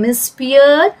of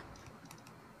hemisphere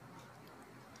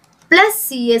plus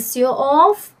CSA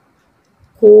of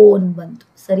cone ಬಂತು.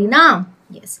 ಸರಿನಾ?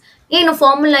 ಎಸ್. ಏನು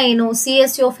formula ಏನು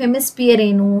CSA of hemisphere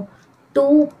ಏನು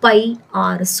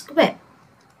 2πr²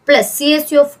 plus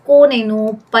CSA of cone ಏನು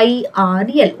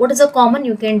πrl. What is a common?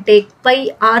 You can take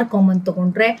πr common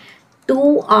ತಗೊಂಡ್ರೆ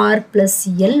 2r plus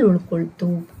l ಉಳ್ಕೊಳ್ತು.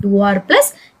 2r plus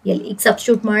l. ಈಗ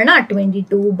substitute ಮಾಡೋಣ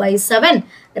 22/7.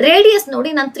 Radius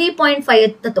ನೋಡಿ ನಾನು 3.5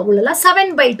 ಅಂತ ತಗೊಳ್ಳಲ್ಲ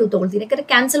 7/2 ತಗೊಳ್ತೀನಿ ಯಾಕಂದ್ರೆ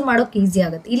ಕ್ಯಾನ್ಸಲ್ ಮಾಡೋಕೆ ಈಸಿ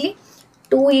ಆಗುತ್ತೆ. ಇಲ್ಲಿ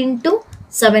 2 into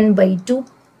 7/2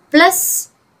 ಪ್ಲಸ್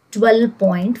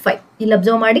 12.5. ಇಲ್ಲಿ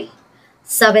ಅಬ್ಸರ್ವ್ ಮಾಡಿ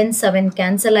 7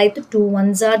 ಕ್ಯಾನ್ಸಲ್ ಆಯಿತು, 2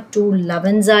 1s are 2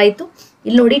 11s ಆಯಿತು.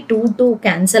 ಇಲ್ಲಿ ನೋಡಿ 2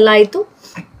 ಕ್ಯಾನ್ಸಲ್ ಆಯಿತು.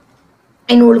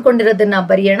 ಇನ್ನು ಉಳ್ಕೊಂಡಿರೋದನ್ನ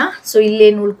ಬರೆಯೋಣ. ಸೊ ಇಲ್ಲಿ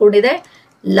ಏನು ಉಳ್ಕೊಂಡಿದೆ,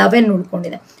 11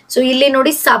 ಉಳ್ಕೊಂಡಿದೆ. ಸೊ ಇಲ್ಲಿ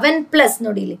ನೋಡಿ 7 ಪ್ಲಸ್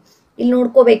ನೋಡಿ ಇಲ್ಲಿ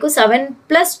ನೋಡ್ಕೋಬೇಕು, 7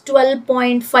 ಪ್ಲಸ್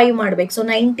 12.5 ಮಾಡ್ಬೇಕು. ಸೊ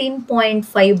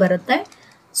 19.5 ಬರುತ್ತೆ.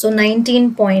 ಸೊ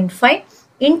 19.5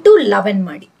 ಇಂಟು 11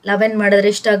 ಮಾಡಿ. 11 ಮಾಡಿದ್ರೆ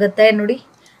ಎಷ್ಟಾಗುತ್ತೆ ನೋಡಿ,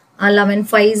 11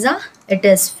 5s it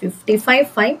is 55,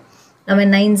 5 11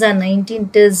 9s are 19,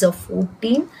 it is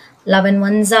 14, 11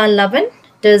 1s are 11,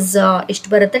 it is ಎಷ್ಟು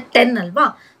ಬರುತ್ತೆ 10 ಅಲ್ವಾ.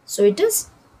 So it is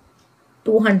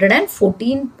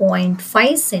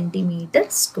 214.5 centimetre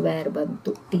square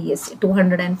ಬಂತು. TSA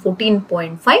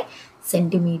 214.5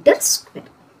 centimetre square.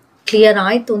 ಕ್ಲಿಯರ್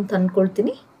ಆಯಿತು ಅಂತ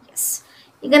ಅಂದ್ಕೊಳ್ತೀನಿ. ಎಸ್,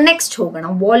 ಈಗ ನೆಕ್ಸ್ಟ್ ಹೋಗೋಣ.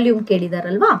 ವಾಲ್ಯೂಮ್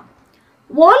ಕೇಳಿದಾರಲ್ವಾ.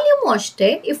 ವಾಲ್ಯೂಮ್ ಅಷ್ಟೇ,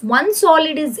 if one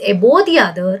solid is above the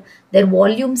other there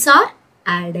volumes R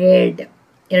added.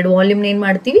 ಎರಡು ವಾಲ್ಯೂಮ್ನ ಏನು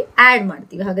ಮಾಡ್ತೀವಿ, ಆ್ಯಡ್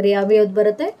ಮಾಡ್ತೀವಿ. ಹಾಗಾದ್ರೆ ಯಾವ್ಯಾವ್ದು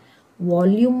ಬರುತ್ತೆ,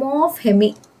 volume of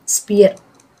hemisphere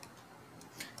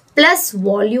plus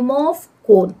volume of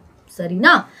cone.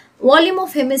 ಸರಿನಾ. ವಾಲ್ಯೂಮ್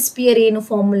ಆಫ್ ಹೆಮಿಸ್ಪಿಯರ್ ಏನು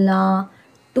formula,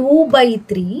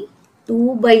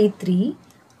 2/3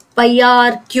 pi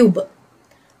R cube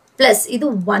plus ಇದು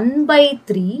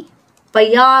 1/3 ಪೈ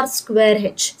ಆರ್ ಸ್ಕ್ವೇರ್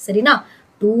ಹೆಚ್. ಸರಿನಾ.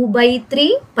 2/3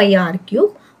 pi R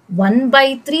cube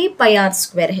 1/3 pi R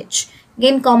square H.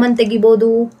 ಏನು ಕಾಮನ್ ತೆಗಿಬೋದು,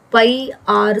 ಪೈ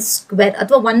ಆರ್ ಸ್ಕ್ವೇರ್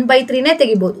ಅಥವಾ 1/3ನೇ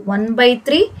ತೆಗಿಬೋದು.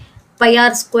 1/3 ಪೈ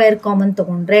ಆರ್ ಸ್ಕ್ವೇರ್ ಕಾಮನ್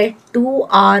ತಗೊಂಡ್ರೆ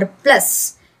 2r plus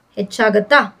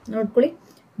ಹೆಚ್ಚಾಗತ್ತಾ ನೋಡ್ಕೊಳ್ಳಿ.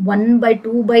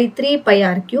 2/3 pi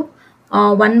R cube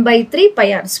 1/3 pi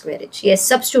R square H. S,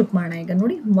 substitute ಮಾಡೋಣ ಈಗ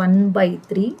ನೋಡಿ.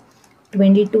 1/3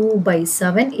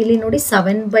 22/7. ಇಲ್ಲಿ ನೋಡಿ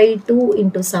 7/2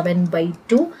 ಇಂಟು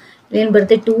 7/2 ಏನು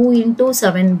ಬರುತ್ತೆ, 2 ಇಂಟು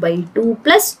 7/2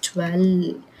 ಪ್ಲಸ್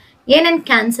 12. ಏನೇನು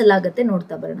ಕ್ಯಾನ್ಸಲ್ ಆಗುತ್ತೆ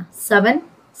ನೋಡ್ತಾ ಬರೋಣ.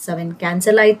 7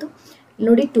 ಕ್ಯಾನ್ಸಲ್ ಆಯಿತು. ಇಲ್ಲಿ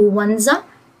ನೋಡಿ 2 1s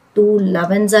 2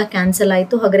 11s ಕ್ಯಾನ್ಸಲ್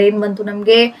ಆಯಿತು. ಹಾಗಾದ್ರೆ ಏನು ಬಂತು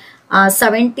ನಮಗೆ,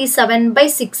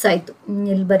 77/6 ಆಯಿತು.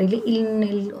 ಇಲ್ಲಿ ಬರೀಲಿ,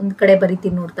 ಇಲ್ಲಿ ಒಂದು ಕಡೆ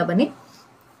ಬರಿತೀನಿ ನೋಡ್ತಾ ಬನ್ನಿ.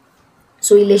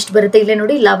 ಸೊ ಇಲ್ಲಿ ಎಷ್ಟು ಬರುತ್ತೆ, ಇಲ್ಲೇ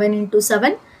ನೋಡಿ 11 ಇಂಟು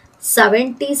 7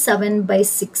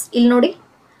 77/6. ಇಲ್ಲಿ ನೋಡಿ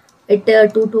ಇಟ್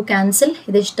 2 ಕ್ಯಾನ್ಸಲ್,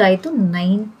 ಇದೆಷ್ಟಾಯಿತು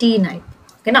 19 ಆಯಿತು.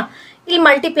 ಓಕೆನಾ. ಇಲ್ಲಿ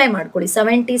ಮಲ್ಟಿಪ್ಲೈ ಮಾಡ್ಕೊಳ್ಳಿ.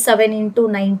 77 ಇಂಟು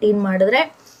 19 ಮಾಡಿದ್ರೆ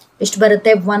ಎಷ್ಟು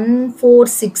ಬರುತ್ತೆ,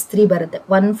 1463 ಬರುತ್ತೆ.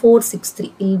 1463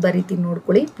 ಇಲ್ಲಿ ಬರಿತೀನಿ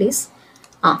ನೋಡ್ಕೊಳ್ಳಿ ಪ್ಲೀಸ್.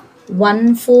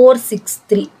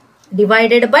 1463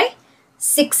 ಡಿವೈಡೆಡ್ ಬೈ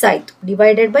 6 ಆಯಿತು.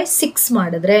 ಡಿವೈಡೆಡ್ ಬೈ 6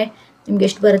 ಮಾಡಿದ್ರೆ ನಿಮ್ಗೆ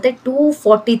ಎಷ್ಟು ಬರುತ್ತೆ,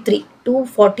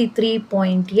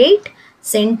 243.8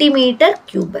 ಸೆಂಟಿಮೀಟರ್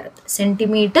ಕ್ಯೂಬ್ ಬರುತ್ತೆ.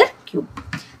 Centimetre cube.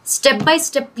 Step by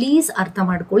step please ಅರ್ಥ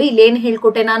ಮಾಡ್ಕೊಳ್ಳಿ. ಇಲ್ಲೇನು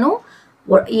ಹೇಳ್ಕೊಟ್ಟೆ ನಾನು,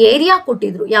 ಏರಿಯಾ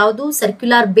ಕೊಟ್ಟಿದ್ರು, ಯಾವುದು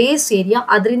ಸರ್ಕ್ಯುಲರ್ ಬೇಸ್ ಏರಿಯಾ.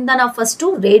 ಅದರಿಂದ ನಾವು ಫಸ್ಟು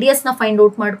ರೇಡಿಯಸ್ನ ಫೈಂಡ್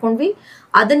ಔಟ್ ಮಾಡ್ಕೊಂಡ್ವಿ.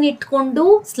 ಅದನ್ನ ಇಟ್ಕೊಂಡು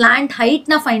ಸ್ಲ್ಯಾಂಟ್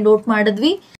ಹೈಟ್ನ ಫೈಂಡ್ ಔಟ್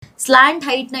ಮಾಡಿದ್ವಿ. ಸ್ಲ್ಯಾಂಟ್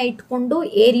ಹೈಟ್ನ ಇಟ್ಕೊಂಡು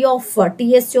area of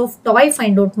TSA of toy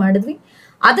find out ಮಾಡಿದ್ವಿ.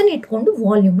 ಅದನ್ನ ಇಟ್ಕೊಂಡು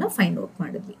ವಾಲ್ಯೂಮ್ನ ಫೈಂಡ್ ಔಟ್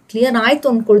ಮಾಡಿದ್ವಿ. ಕ್ಲಿಯರ್ ಆಯಿತು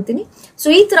ಅಂದ್ಕೊಳ್ತೀನಿ. ಸೊ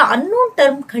ಈ ಥರ ಅನ್ನೋನ್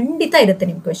ಟರ್ಮ್ ಖಂಡಿತ ಇರುತ್ತೆ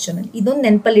ನಿಮ್ಮ ಕ್ವೆಶನಲ್ಲಿ. ಇದೊಂದು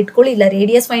ನೆನಪಲ್ಲಿ ಇಟ್ಕೊಳ್ಳಿ. ಇಲ್ಲ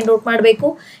ರೇಡಿಯಸ್ ಫೈಂಡ್ ಔಟ್ ಮಾಡಬೇಕು,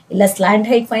 ಇಲ್ಲ ಸ್ಲ್ಯಾಂಟ್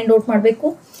ಹೈಟ್ ಫೈಂಡ್ ಔಟ್ ಮಾಡಬೇಕು,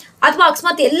 ಅಥವಾ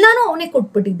ಅಕಸ್ಮಾತ್ ಎಲ್ಲಾನು ಅವನೇ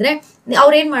ಕೊಟ್ಬಿಟ್ಟಿದ್ರೆ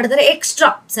ಅವ್ರು ಏನು ಮಾಡಿದ್ರೆ ಎಕ್ಸ್ಟ್ರಾ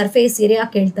ಸರ್ಫೇಸ್ ಏರಿಯಾ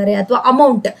ಕೇಳ್ತಾರೆ, ಅಥವಾ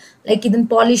ಅಮೌಂಟ್ ಲೈಕ್ ಇದನ್ನ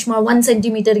ಪಾಲಿಶ್ ಮಾಡಿ 1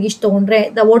 ಸೆಂಟಿಮೀಟರ್ಗೆ ಇಷ್ಟು ತೊಗೊಂಡ್ರೆ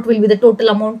what will be the total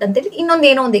amount ಅಂತೇಳಿ ಇನ್ನೊಂದು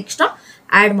ಏನೋ ಒಂದು ಎಕ್ಸ್ಟ್ರಾ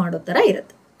ಆ್ಯಡ್ ಮಾಡೋ ಥರ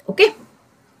ಇರುತ್ತೆ. Okay,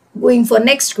 going for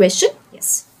next question.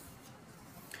 S,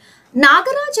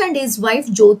 Nagaraj and his wife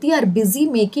Jyoti are busy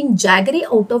making jaggery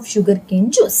out of sugarcane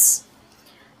juice.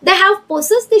 They have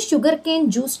processed the sugarcane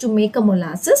juice to make a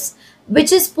molasses,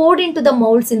 which is poured into the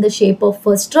molds in the shape of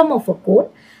frustum of a cone,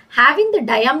 having the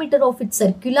diameter of its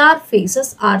circular faces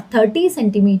are 30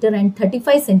 cm and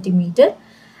 35 cm,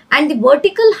 and the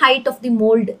vertical height of the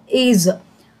mold is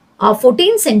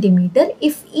 14 cm.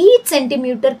 If each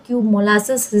centimeter cube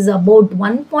molasses is about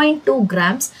 1.2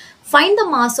 grams, find the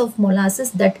mass of molasses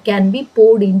that can be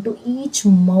poured into each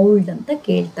mold ಅಂತ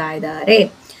ಕೇಳ್ತಾ ಇದ್ದಾರೆ.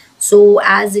 So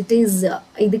as it is,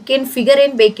 ಇದಕ್ಕೇನು figure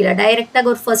ಏನು ಬೇಕಿಲ್ಲ, direct ಆಗಿ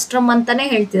ಅವ್ರು first rum ಅಂತಾನೆ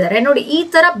ಹೇಳ್ತಿದ್ದಾರೆ. ನೋಡಿ ಈ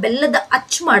ತರ ಬೆಲ್ಲದ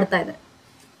ಅಚ್ಚು ಮಾಡ್ತಾ ಇದ್ದಾರೆ.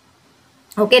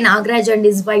 Okay, Nagaraj and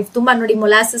is wife. ತುಂಬಾ ನೋಡಿ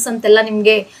ಮೊಲಾಸಸ್ ಅಂತೆಲ್ಲ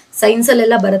ನಿಮಗೆ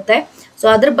ಸೈನ್ಸಲ್ಲೆಲ್ಲ ಬರುತ್ತೆ. ಸೊ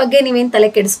ಅದ್ರ ಬಗ್ಗೆ ನೀವೇನು ತಲೆ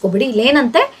ಕೆಡಿಸ್ಕೊಬಿಡಿ.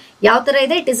 ಇಲ್ಲೇನಂತೆ ಯಾವ ತರ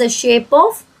ಇದೆ, it is a shape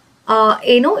of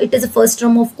ಏನು, it is a first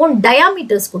rum of cone.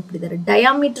 Diameters ಕೊಟ್ಬಿಟ್ಟಿದ್ದಾರೆ.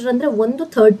 Diameter ಅಂದ್ರೆ ಒಂದು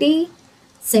 30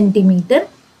 ಸೆಂಟಿಮೀಟರ್,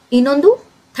 ಇನ್ನೊಂದು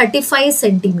 35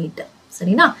 ಸೆಂಟಿಮೀಟರ್.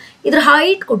 ಸರಿನಾ. ಇದ್ರ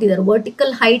ಹೈಟ್ ಕೊಟ್ಟಿದ್ದಾರೆ.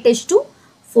 ವರ್ಟಿಕಲ್ ಹೈಟ್ ಎಷ್ಟು,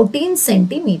 14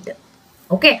 ಸೆಂಟಿಮೀಟರ್.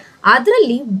 ಓಕೆ,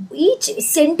 ಅದರಲ್ಲಿ each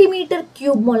centimetre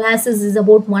cube molasses is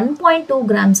about 1.2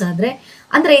 grams ಆದರೆ,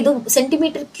 ಅಂದರೆ ಇದು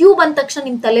ಸೆಂಟಿಮೀಟರ್ ಕ್ಯೂಬ್ ಅಂದ ತಕ್ಷಣ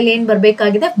ನಿಮ್ಮ ತಲೆಯಲ್ಲಿ ಏನು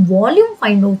ಬರಬೇಕಾಗಿದೆ, ವಾಲ್ಯೂಮ್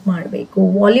ಫೈಂಡ್ ಔಟ್ ಮಾಡಬೇಕು.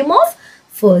 Volume of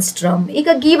first rum. ಈಗ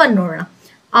ಗೀವನ್ ನೋಡೋಣ.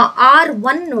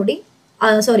 R1 ನೋಡಿ,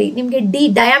 ಸಾರಿ ನಿಮಗೆ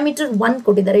ಡಯಾಮೀಟರ್ 1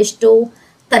 ಕೊಟ್ಟಿದ್ದಾರೆ. ಎಷ್ಟು,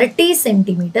 30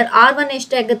 ಸೆಂಟಿಮೀಟರ್. R1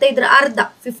 ಎಷ್ಟು ಆಗುತ್ತೆ, ಇದರ ಅರ್ಧ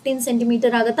 15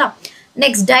 ಸೆಂಟಿಮೀಟರ್ ಆಗುತ್ತಾ.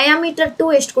 ನೆಕ್ಸ್ಟ್ ಡಯಾಮೀಟರ್ 2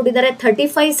 ಎಷ್ಟು ಕೊಟ್ಟಿದ್ದಾರೆ,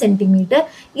 35 ಸೆಂಟಿಮೀಟರ್.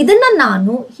 ಇದನ್ನ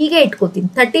ನಾನು ಹೀಗೆ ಇಟ್ಕೋತೀನಿ,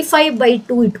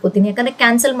 35/2 ಇಟ್ಕೋತೀನಿ, ಯಾಕಂದ್ರೆ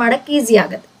ಕ್ಯಾನ್ಸಲ್ ಮಾಡಕ್ಕೆ ಈಸಿ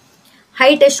ಆಗುತ್ತೆ.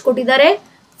 ಹೈಟ್ ಎಷ್ಟು ಕೊಟ್ಟಿದ್ದಾರೆ,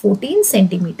 14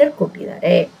 ಸೆಂಟಿಮೀಟರ್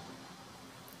ಕೊಟ್ಟಿದ್ದಾರೆ.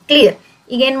 ಕ್ಲಿಯರ್.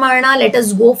 ಈಗ ಏನ್ ಮಾಡೋಣ, let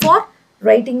us go for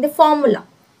writing the formula.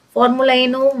 Formula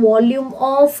ಏನು, volume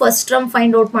of first term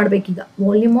find out ಮಾಡ್ಬೇಕೀಗ.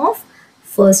 Volume of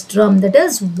first term that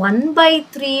is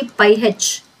 1/3 pi h.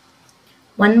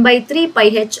 1/3 pi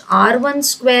h r1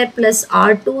 square plus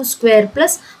r2 square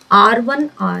plus r1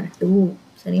 r2.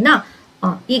 ಸರಿನಾ.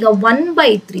 ಈಗ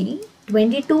 1/3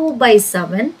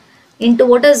 22/7 into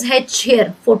what is h here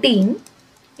 14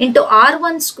 into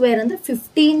r1 square ಅಂದ್ರೆ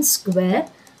 15 square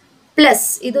plus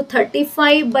ಇದು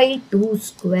 35/2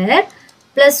 square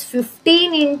plus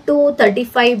 15 into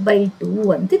 35/2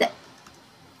 ಅಂತಿದೆ.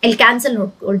 ಇಲ್ಲಿ cancel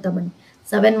ನೋಡ್ಕೊಳ್ತಾ ಬನ್ನಿ.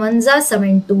 7 1s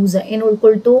 7 2s ಏನು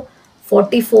ಉಳ್ಕೊಳ್ತು,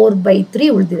 44/3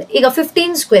 ಉಳಿದಿದೆ. ಈಗ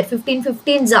 15 ಸ್ಕ್ವೇರ್ 15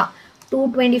 15s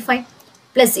 225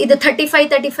 ಪ್ಲಸ್ ಇದು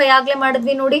 35 ಆಗ್ಲೇ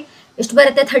ಮಾಡಿದ್ವಿ ನೋಡಿ. ಎಷ್ಟು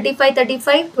ಬರುತ್ತೆ, 35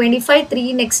 25 3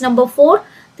 ನೆಕ್ಸ್ಟ್ ನಂಬರ್ 4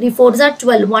 3 4s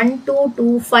 12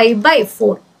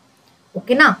 1225/4.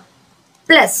 ಓಕೆನಾ.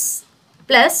 ಪ್ಲಸ್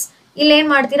ಇಲ್ಲಿ ಏನ್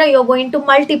ಮಾಡ್ತೀರಾ, you are going to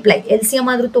multiply. LCM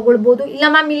ಆದ್ರೂ ತಗೊಳ್ಬಹುದು. ಇಲ್ಲ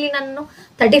ಮ್ಯಾಮ್ ಇಲ್ಲಿ ನಾನು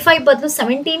 35 ಬದಲು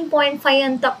 17.5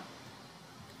 ಅಂತ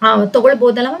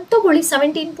ತಗೊಳ್ಬೋದಲ್ಲ ಮ್ಯಾಮ್, ತಗೊಳ್ಳಿ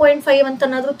 17.5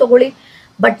 ಅಂತನಾದ್ರೂ ತಗೊಳ್ಳಿ.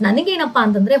 ಬಟ್ ನನಗೇನಪ್ಪಾ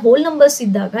ಅಂತಂದ್ರೆ ಹೋಲ್ ನಂಬರ್ಸ್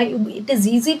ಇದ್ದಾಗ it is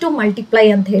easy to multiply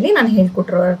ಅಂತ ಹೇಳಿ ನಾನು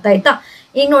ಹೇಳ್ಕೊಟ್ರು, ಅರ್ಥ ಆಯ್ತಾ.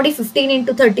 ಈಗ ನೋಡಿ 15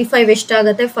 into 35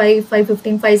 ಎಷ್ಟಾಗುತ್ತೆ, 5 5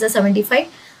 15 5s 75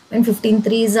 and 15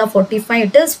 3s 45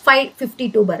 it is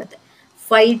 552 ಬರುತ್ತೆ.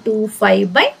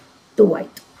 525/2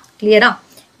 ಆಯ್ತು. ಕ್ಲಿಯರಾ.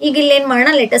 ಈಗ ಇಲ್ಲಿ ಏನ್ ಮಾಡೋಣ,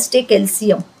 ಲೆಟ್ ಅಸ್ ಟೇಕ್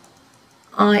LCM.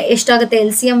 ಎಷ್ಟಾಗುತ್ತೆ,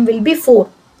 LCM ವಿಲ್ ಬಿ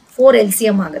 4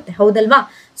 LCM ಆಗುತ್ತೆ, ಹೌದಲ್ವಾ.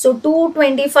 ಸೊ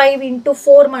 225 into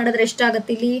 4 ಮಾಡಿದ್ರೆ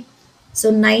ಎಷ್ಟಾಗುತ್ತೆ ಇಲ್ಲಿ, ಸೊ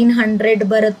 900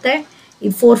 ಬರುತ್ತೆ.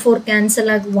 ಇದು 4 4 ಕ್ಯಾನ್ಸಲ್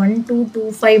ಆಗಿ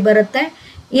 1225 ಬರುತ್ತೆ.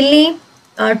 ಇಲ್ಲಿ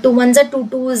 2 1s 2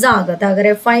 2s ಆಗುತ್ತೆ.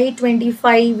 ಹಾಗಾದ್ರೆ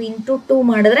 525 into 2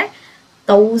 ಮಾಡಿದ್ರೆ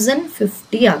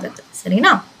 1050 ಆಗುತ್ತೆ.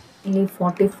 ಸರಿನಾ. ಇಲ್ಲಿ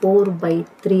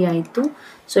 44/3 ಆಯಿತು.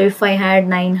 So if I had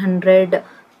 900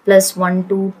 plus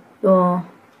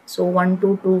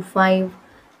 1225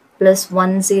 plus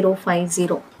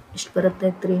 1050 ಎಷ್ಟು ಬರುತ್ತೆ,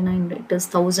 39 it is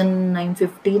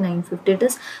 1950 950 it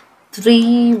is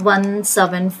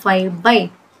 3175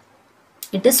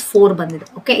 it is 4 ಬಂದಿದೆ.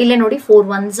 ಓಕೆ, ಇಲ್ಲೇ ನೋಡಿ 4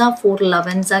 1s 4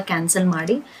 11s ಕ್ಯಾನ್ಸಲ್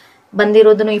ಮಾಡಿ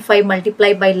ಬಂದಿರೋದನ್ನು if I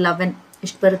multiply by 11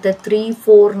 ಎಷ್ಟು ಬರುತ್ತೆ,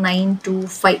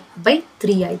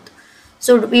 34925/3 ಆಯಿತು.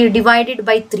 So we divided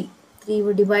by 3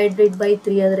 divided by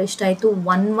 3 ಆದರೆ ಎಷ್ಟಾಯಿತು,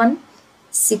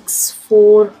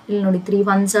 1164. ಇಲ್ಲಿ ನೋಡಿ 3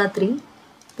 1s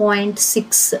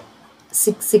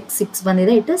 3.6666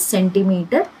 ಬಂದಿದೆ. ಇಟ್ ಇಸ್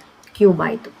ಸೆಂಟಿಮೀಟರ್ ಕ್ಯೂಬ್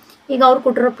ಆಯಿತು. ಈಗ ಅವ್ರು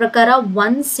ಕೊಟ್ಟಿರೋ ಪ್ರಕಾರ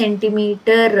 1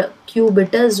 centimetre cube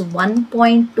it is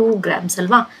 1.2 grams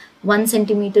ಅಲ್ವಾ. 1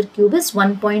 ಸೆಂಟಿಮೀಟರ್ ಕ್ಯೂಬ್ ಇಸ್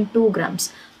 1.2 grams.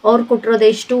 ಅವ್ರು ಕೊಟ್ಟಿರೋದು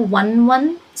ಎಷ್ಟು,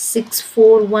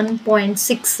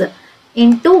 11641.6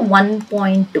 into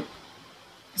 1.2.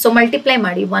 ಸೊ ಮಲ್ಟಿಪ್ಲೈ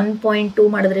ಮಾಡಿ, 1.2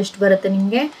 ಮಾಡಿದ್ರೆ ಎಷ್ಟು ಬರುತ್ತೆ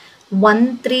ನಿಮಗೆ,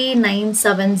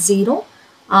 13970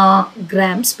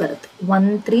 ಗ್ರಾಮ್ಸ್ ಬರುತ್ತೆ.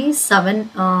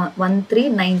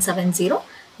 13970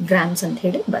 ಗ್ರಾಮ್ಸ್ ಅಂತ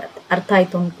ಹೇಳಿ ಬರುತ್ತೆ. ಅರ್ಥ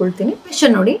ಆಯ್ತು ಅಂದ್ಕೊಳ್ತೀನಿ.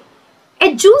 ಕ್ವೆಶ್ಚನ್ ನೋಡಿ, A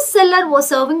juice seller was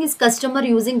serving his customer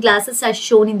using glasses as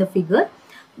shown in the figure.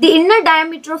 The inner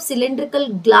diameter of cylindrical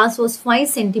glass was 5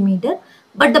 centimeter,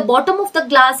 but the bottom of the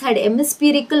glass had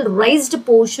hemispherical raised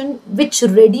portion which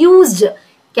reduced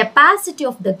capacity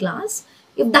of the glass.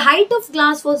 If the height of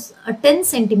glass was 10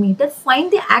 centimeter, find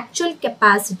the actual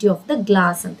capacity of the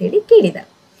glass ಅಂತ ಹೇಳಿ ಕೇಳಿದ್ದಾರೆ.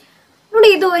 ನೋಡಿ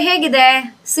ಇದು ಹೇಗಿದೆ,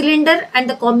 cylinder and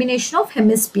the combination of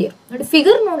hemisphere. ನೋಡಿ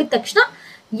figure ನೋಡಿದ ತಕ್ಷಣ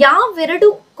ಯಾವೆರಡು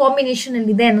combination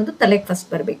ಅಲ್ಲಿ ಇದೆ ಅನ್ನೋದು ತಲೆಗೆ ಫಸ್ಟ್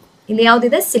ಬರಬೇಕು. ಇಲ್ಲಿ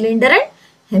ಯಾವ್ದಿದೆ, ಸಿಲಿಂಡರ್ ಅಂಡ್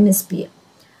ಹೆಮಿಸ್ಪಿಯರ್.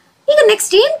 ಈಗ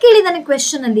ನೆಕ್ಸ್ಟ್ ಏನ್ ಕೇಳಿದಾನೆ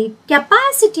ಕ್ವೆಶ್ಚನ್ ಅಲ್ಲಿ,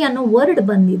 ಕೆಪಾಸಿಟಿ ಅನ್ನೋ ವರ್ಡ್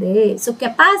ಬಂದಿದೆ. ಸೊ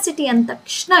ಕೆಪಾಸಿಟಿ ಅಂದ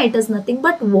ತಕ್ಷಣ it is nothing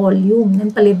but volume,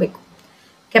 ನೆನಪಲ್ಲಿರ್ಬೇಕು.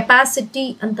 Capacity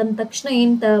ಅಂತಂದ ತಕ್ಷಣ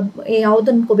ಯಾವ್ದು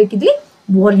ಅನ್ಕೋಬೇಕಿದ್ವಿ,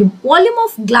 ವಾಲ್ಯೂಮ್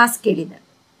ಆಫ್ ಗ್ಲಾಸ್ ಕೇಳಿದೆ.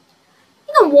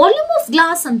 ಈಗ ವಾಲ್ಯೂಮ್ ಆಫ್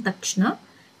ಗ್ಲಾಸ್ ಅಂದ ತಕ್ಷಣ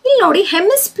ಇಲ್ಲಿ ನೋಡಿ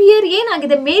ಹೆಮಿಸ್ಪಿಯರ್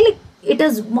ಏನಾಗಿದೆ, ಮೇಲೆ ಇಟ್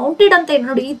ಇಸ್ ಮೌಂಟೆಡ್ ಅಂತ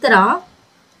ನೋಡಿ. ಈ ತರ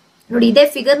ನೋಡಿ, ಇದೇ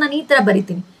ಫಿಗರ್ ನಾನು ಈ ತರ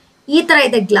ಬರಿತೀನಿ. ಈ ತರ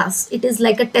ಇದೆ glass, it is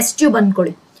like a test tube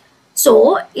ಅನ್ಕೊಳ್ಳಿ. ಸೊ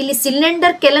ಇಲ್ಲಿ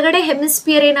ಸಿಲಿಂಡರ್ ಕೆಳಗಡೆ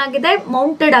ಹೆಮಿಸ್ಪಿಯರ್ ಏನಾಗಿದೆ,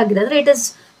 ಮೌಂಟೆಡ್ ಆಗಿದೆ, ಅಂದ್ರೆ ಇಟ್ ಇಸ್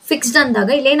ಫಿಕ್ಸ್ಡ್ ಅಂದಾಗ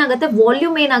ಇಲ್ಲಿ ಏನಾಗುತ್ತೆ,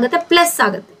 ವಾಲ್ಯೂಮ್ ಏನಾಗುತ್ತೆ, ಪ್ಲಸ್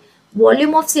ಆಗುತ್ತೆ.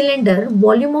 Volume of cylinder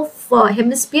volume of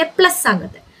hemisphere plus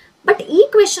ಆಗುತ್ತೆ. ಬಟ್ ಈ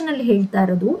ಕ್ವೆಶನ್ ಅಲ್ಲಿ ಹೇಳ್ತಾ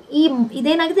ಇರೋದು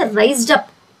ಇದೇನಾಗಿದೆ, ರೈಸ್ಡ್ ಅಪ್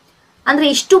ಅಂದ್ರೆ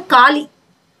ಇಷ್ಟು ಖಾಲಿ,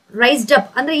 ರೈಸ್ಡ್ ಅಪ್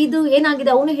ಅಂದ್ರೆ ಇದು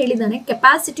ಏನಾಗಿದೆ, ಅವನು ಹೇಳಿದಾನೆ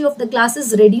capacity of the glass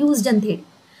is reduced ಅಂತ ಹೇಳಿ.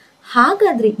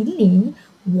 ಹಾಗಾದ್ರೆ ಇಲ್ಲಿ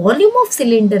ವಾಲ್ಯೂಮ್ ಆಫ್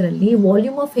ಸಿಲಿಂಡರ್ ಅಲ್ಲಿ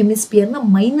ವಾಲ್ಯೂಮ್ ಆಫ್ ಹೆಮಿಸ್ಪಿಯರ್ ನ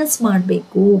ಮೈನಸ್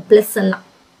ಮಾಡಬೇಕು, ಪ್ಲಸ್ ಅಲ್ಲ.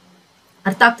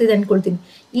 ಅರ್ಥ ಆಗ್ತಿದೆ ಅನ್ಕೊಳ್ತೀನಿ.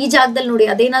 ಈ ಜಾಗದಲ್ಲಿ ನೋಡಿ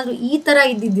ಅದೇನಾದ್ರೂ ಈ ತರ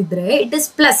ಇದ್ದಿದ್ರೆ it is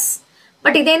plus,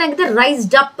 but ಇದೇನಾಗಿದೆ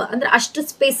raised up ಅಂದ್ರೆ ಅಷ್ಟು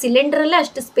ಸ್ಪೇಸ್ ಸಿಲಿಂಡರ್ ಅಲ್ಲೇ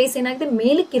ಅಷ್ಟು ಸ್ಪೇಸ್ ಏನಾಗಿದೆ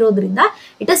ಮೇಲಕ್ಕೆ ಇರೋದ್ರಿಂದ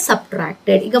ಇಟ್ ಇಸ್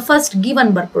ಸಬ್ಟ್ರಾಕ್ಟೆಡ್. ಈಗ first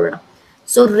given ಬರ್ಕೊಳ್ಳೋಣ.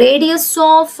 So radius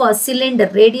of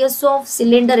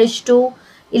cylinder ಎಷ್ಟು,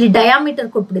 ಇಲ್ಲಿ ಡಯಾಮೀಟರ್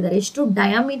ಕೊಟ್ಬಿಟ್ಟಿದ್ದಾರೆ. ಎಷ್ಟು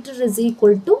diameter is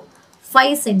equal to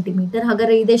 5 centimetre.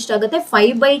 ಹಾಗಾದ್ರೆ ಇದೆಷ್ಟಾಗುತ್ತೆ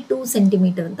 5/2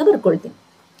 ಸೆಂಟಿಮೀಟರ್ ಅಂತ ಬರ್ಕೊಳ್ತೀನಿ.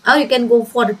 You can go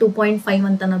for 2.5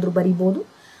 ಅಂತನಾದ್ರೂ ಬರಿಬಹುದು.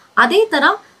 ಅದೇ ತರ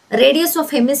ರೇಡಿಯಸ್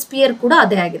ಆಫ್ ಹೆಮಿಸ್ಪಿಯರ್ ಕೂಡ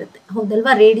ಅದೇ ಆಗಿರುತ್ತೆ,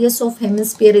 ಹೌದಲ್ವಾ? Radius of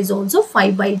hemisphere is also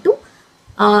 5/2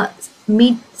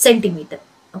 centimetre.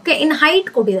 Okay, in height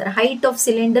ಕೊಟ್ಟಿದ್ದಾರೆ. Height of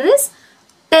cylinder is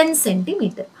 10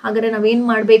 centimetre. ಹಾಗಾದ್ರೆ ನಾವೇನ್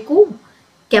ಮಾಡಬೇಕು,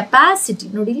 ಕೆಪಾಸಿಟಿ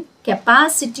ನೋಡಿ,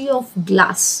 ಕೆಪಾಸಿಟಿ ಆಫ್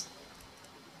ಗ್ಲಾಸ್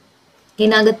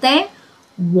ಏನಾಗುತ್ತೆ,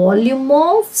 volume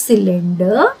of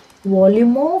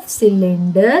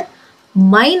cylinder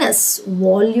minus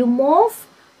volume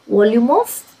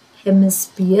of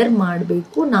hemisphere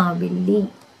ಮಾಡಬೇಕು ನಾವಿಲ್ಲಿ,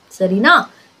 ಸರಿನಾ?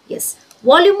 S,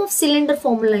 volume of cylinder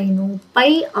formula ಏನು,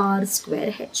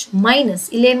 πr²h ಮೈನಸ್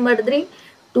ಇಲ್ಲೇನ್ ಮಾಡಿದ್ರಿ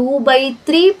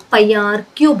 2/3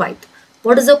 πr³ ಆಯ್ತು.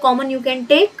 What is the common you can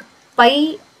take,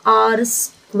 πr²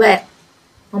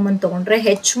 common ತಗೊಂಡ್ರೆ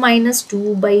h ಮೈನಸ್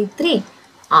 2/3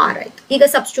 r ಆಯ್ತು. ಈಗ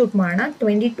ಸಬ್ಸ್ಟಿಟ್ಯೂಟ್ ಮಾಡೋಣ.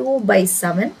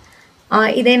 22/7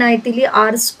 ಇದೇನಾಯ್ತು ಇಲ್ಲಿ r²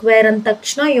 ಅಂದ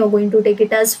ತಕ್ಷಣ you are going to take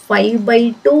it as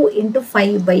 5/2 into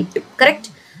 5/2, correct?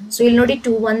 So ಇಲ್ಲಿ ನೋಡಿ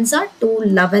 2 1s 2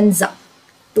 11s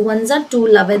 2 1s 2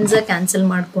 11s cancel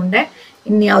ಮಾಡ್ಕೊಂಡೆ,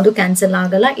 ಇನ್ಯಾವುದು ಕ್ಯಾನ್ಸಲ್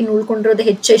ಆಗಲ್ಲ. ಇನ್ನು ಉಳ್ಕೊಂಡಿರೋದು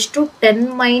ಹೆಚ್ಚೆಷ್ಟು, 10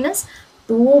 ಮೈನಸ್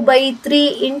 2/3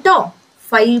 ಇಂಟು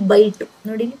 5/2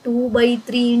 ನೋಡಿ,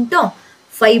 2/3 ಇಂಟು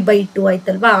 5/2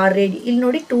 ಆಯ್ತಲ್ವಾ ಆಲ್ರೆಡಿ. ಇಲ್ಲಿ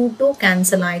ನೋಡಿ 2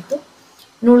 ಕ್ಯಾನ್ಸಲ್ ಆಯ್ತು.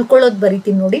 ಇನ್ನು ಉಳ್ಕೊಳ್ಳೋದು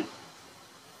ಬರಿತೀನಿ ನೋಡಿ.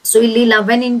 ಸೊ ಇಲ್ಲಿ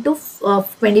 11 ಇಂಟು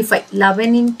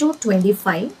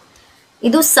 25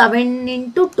 ಇದು 7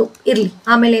 ಇಂಟು 2 ಇರ್ಲಿ,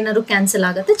 ಆಮೇಲೆ ಏನಾದ್ರು ಕ್ಯಾನ್ಸಲ್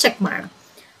ಆಗುತ್ತೆ ಚೆಕ್ ಮಾಡೋಣ.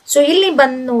 ಸೊ ಇಲ್ಲಿ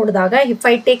ಬಂದು ನೋಡಿದಾಗ if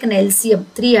I take an LCM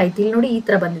 3 ಆಯ್ತು. ಇಲ್ಲಿ ನೋಡಿ ಈ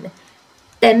ತರ ಬಂದಿದೆ,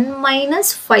 10 ಮೈನಸ್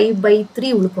 5/3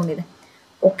 ಉಳ್ಕೊಂಡಿದೆ.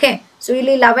 ಓಕೆ, ಸೊ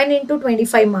ಇಲ್ಲಿ 11 ಇಂಟು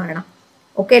 25 ಮಾಡೋಣ.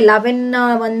 ಓಕೆ, 11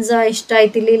 1s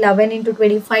ಎಷ್ಟಾಯ್ತು ಇಲ್ಲಿ, 11 ಇಂಟು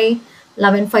 25,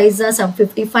 11 5s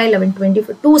 55, 11 25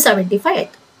 275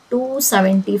 ಆಯ್ತು.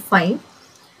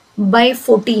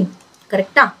 275/14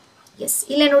 ಕರೆಕ್ಟಾ? ಎಸ್,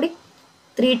 ಇಲ್ಲೇ ನೋಡಿ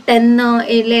 3 10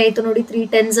 ಇಲ್ಲೇ ಆಯ್ತು ನೋಡಿ, 3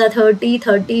 10s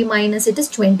 30 ಮೈನಸ್ ಇಟ್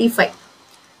ಇಸ್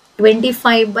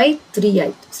 25/3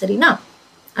 ಆಯ್ತು, ಸರಿನಾ?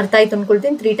 ಅರ್ಥ ಆಯ್ತು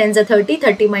ಅನ್ಕೊಳ್ತೀನಿ. 3 10s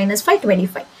 30 ಮೈನಸ್ 5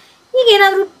 25. ಈಗ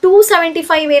ಏನಾದರೂ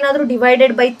 275 ಏನಾದರೂ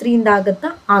ಡಿವೈಡೆಡ್ ಬೈ 3 ಇಂದ ಆಗುತ್ತಾ?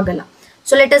 ಆಗಲ್ಲ.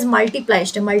 ಸೊ ಲೆಟ್ ಅಸ್ ಮಲ್ಟಿಪ್ಲೈ,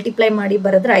 ಅಷ್ಟೇ ಮಲ್ಟಿಪ್ಲೈ ಮಾಡಿ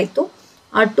ಬರೆದ್ರೆ ಆಯ್ತು.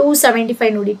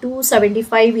 275 ನೋಡಿ,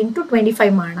 275 ಇಂಟು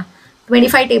 25 ಮಾಡೋಣ.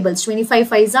 25 ಟೇಬಲ್ಸ್, 25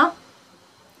 5s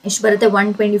ಎಷ್ಟು ಬರುತ್ತೆ,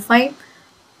 125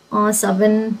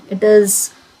 7 ಇಟ್ ಇಸ್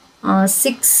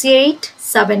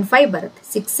 6875 ಬರುತ್ತೆ,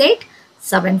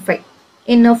 6875.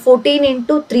 ಇನ್ನು 14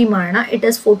 ಇಂಟು 3 ಮಾಡೋಣ. It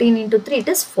is 14 into 3 it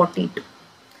is 42.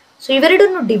 So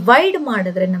ಇವೆರಡನ್ನು ಡಿವೈಡ್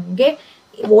ಮಾಡಿದ್ರೆ ನಮಗೆ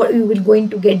you will going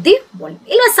to get the volume.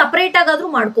 ಇಲ್ಲ ಸಪ್ರೇಟ್ ಆಗಾದ್ರೂ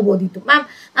ಮಾಡ್ಕೋಬೋದಿತ್ತು ಮ್ಯಾಮ್,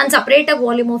 ನಾನು ಸಪ್ರೇಟ್ ಆಗಿ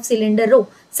ವಾಲ್ಯೂಮ್ ಆಫ್ ಸಿಲಿಂಡರು,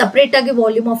 ಸಪ್ರೇಟ್ ಆಗಿ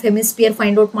volume of hemisphere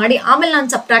find out ಮಾಡಿ ಆಮೇಲೆ ನಾನು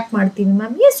ಸಬ್ಟ್ರಾಕ್ಟ್ ಮಾಡ್ತೀನಿ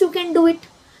ma'am. S, you can do it,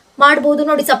 ಮಾಡ್ಬೋದು.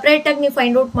 ನೋಡಿ ಸಪ್ರೇಟ್ ಆಗಿ ನೀವು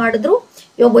ಫೈಂಡ್ ಔಟ್ ಮಾಡಿದ್ರು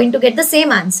you are going to get the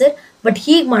same answer, but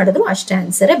ಹೀಗೆ ಮಾಡಿದ್ರು ಅಷ್ಟೇ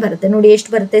ಆನ್ಸರೇ ಬರುತ್ತೆ. ನೋಡಿ ಎಷ್ಟು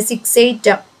ಬರುತ್ತೆ,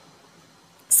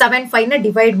 6875ನ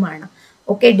ಡಿವೈಡ್ ಮಾಡೋಣ.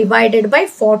 ಓಕೆ, ಡಿವೈಡೆಡ್ ಬೈ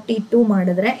 42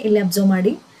 ಮಾಡಿದ್ರೆ ಇಲ್ಲಿ ಅಬ್ಸರ್ವ್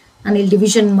ಮಾಡಿ, ನಾನು ಇಲ್ಲಿ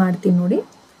ಡಿವಿಷನ್ ಮಾಡ್ತೀನಿ ನೋಡಿ.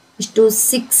 ಇಷ್ಟು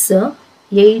 6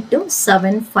 8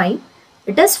 7 5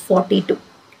 ಇಟ್ ಇಸ್ 42.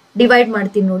 ಡಿವೈಡ್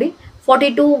ಮಾಡ್ತೀನಿ ನೋಡಿ,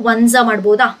 42 1s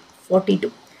ಮಾಡ್ಬೋದಾ, 42.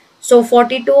 ಸೊ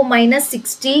 42 ಮೈನಸ್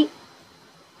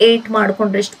 68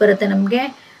 ಮಾಡ್ಕೊಂಡ್ರೆ ಎಷ್ಟು ಬರುತ್ತೆ ನಮಗೆ,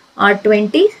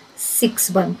 26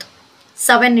 ಬಂತು.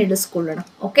 7 ಇಡಿಸ್ಕೊಳ್ಳೋಣ.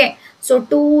 ಓಕೆ, ಸೊ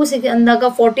 2 ಅಂದಾಗ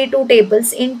 42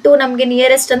 ಟೇಬಲ್ಸ್ ಇಂಟು ನಮಗೆ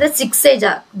ನಿಯರೆಸ್ಟ್ ಅಂದರೆ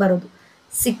 6 ಬರೋದು.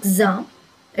 6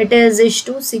 ಇಟ್ ಈಸ್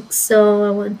ಎಷ್ಟು, 6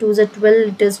 2s 12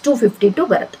 ಇಟ್ ಈಸ್ 252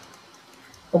 ಬರುತ್ತೆ.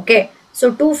 ಓಕೆ, ಸೊ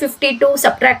 252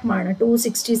 ಸಬ್ಟ್ರಾಕ್ಟ್ ಮಾಡೋಣ.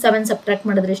 267 ಸಬ್ಟ್ರಾಕ್ಟ್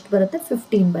ಮಾಡಿದ್ರೆ ಎಷ್ಟು ಬರುತ್ತೆ,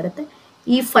 15 ಬರುತ್ತೆ.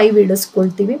 ಈ 5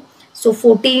 ಇಡಿಸ್ಕೊಳ್ತೀವಿ. ಸೊ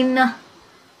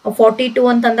 42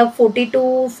 ಅಂತಂದಾಗ 42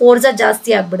 4s ಜಾಸ್ತಿ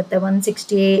ಆಗಿಬಿಡುತ್ತೆ,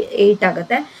 168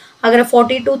 ಆಗುತ್ತೆ. ಹಾಗಾದ್ರೆ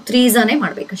 42 3s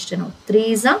ಮಾಡ್ಬೇಕಷ್ಟೇ ನಾವು.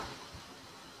 3s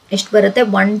ಎಷ್ಟು ಬರುತ್ತೆ,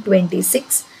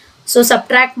 126. ಸೊ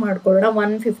ಸಬ್ಟ್ರಾಕ್ಟ್ ಮಾಡ್ಕೊಳ್ಳೋಣ.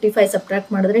 155 ಸಬ್ಟ್ರಾಕ್ಟ್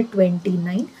ಮಾಡಿದ್ರೆ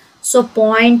 29. ಸೊ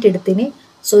ಪಾಯಿಂಟ್ ಇಡ್ತೀನಿ.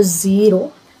 ಸೊ 0.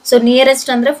 ಸೊ ನಿಯರೆಸ್ಟ್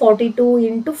ಅಂದರೆ 42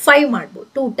 ಇಂಟು 5 ಮಾಡ್ಬೋದು,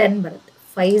 210 ಬರುತ್ತೆ.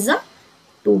 5s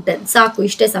 210 ಸಾಕು,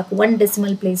 ಇಷ್ಟೇ ಸಾಕು. 1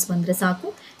 ಡೆಸಿಮಲ್ ಪ್ಲೇಸ್ ಬಂದರೆ ಸಾಕು.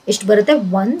 ಎಷ್ಟು ಬರುತ್ತೆ,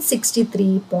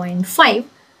 163.5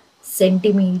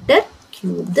 centimetre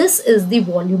cube. This is the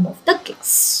volume of the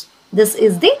glass. This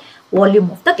is the volume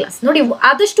of the glass. ನೋಡಿ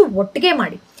ಆದಷ್ಟು ಒಟ್ಟಿಗೆ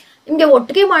ಮಾಡಿ. ನಿಮಗೆ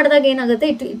ಒಟ್ಟಿಗೆ ಮಾಡಿದಾಗ ಏನಾಗುತ್ತೆ,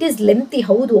 ಇಟ್ ಈಸ್ ಲೆಂತಿ,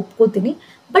 ಹೌದು ಒಪ್ಕೋತೀನಿ,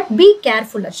 ಬಟ್ ಬಿ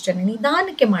ಕೇರ್ಫುಲ್ ಅಷ್ಟೇ,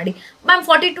 ನಿಧಾನಕ್ಕೆ ಮಾಡಿ. ಮ್ಯಾಮ್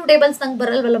 42 ಟೇಬಲ್ಸ್ ನಂಗೆ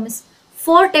ಬರಲ್ವಲ್ಲ ಮಿಸ್,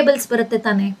 4 ಟೇಬಲ್ಸ್ ಬರುತ್ತೆ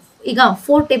ತಾನೇ. ಈಗ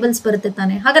 4 ಟೇಬಲ್ಸ್ ಬರುತ್ತೆ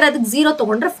ತಾನೆ, ಹಾಗಾದ್ರೆ ಅದಕ್ಕೆ 0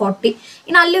 ತಗೊಂಡ್ರೆ 40,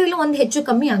 ಇನ್ನು ಅಲ್ಲೂ ಇಲ್ಲೂ ಒಂದು ಹೆಚ್ಚು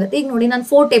ಕಮ್ಮಿ ಆಗುತ್ತೆ. ಈಗ ನೋಡಿ ನಾನು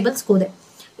 4 ಟೇಬಲ್ಸ್ ಹೋದೆ,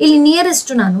 ಇಲ್ಲಿ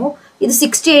ನಿಯರೆಸ್ಟ್ ನಾನು ಇದು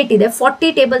 68 ಇದೆ, 40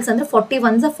 ಟೇಬಲ್ಸ್ ಅಂದ್ರೆ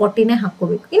 41 40ನೇ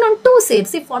ಹಾಕೋಬೇಕು, ಇನ್ನೊಂದು 2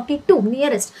 ಸೇರಿಸಿ 42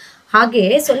 ನಿಯರೆಸ್ಟ್. ಹಾಗೆ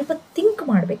ಸ್ವಲ್ಪ ಥಿಂಕ್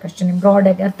ಮಾಡ್ಬೇಕಷ್ಟೇ ನಿಮ್ ಬ್ರಾಡ್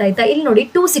ಆಗಿ, ಅರ್ಥ ಆಯ್ತಾ? ಇಲ್ಲಿ ನೋಡಿ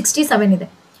 267 ಇದೆ,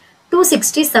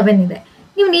 267 ಇದೆ.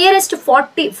 ನೀವು ನಿಯರೆಸ್ಟ್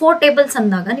 4 ಟೇಬಲ್ಸ್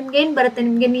ಅಂದಾಗ ನಿಮ್ಗೆ ಏನ್ ಬರುತ್ತೆ,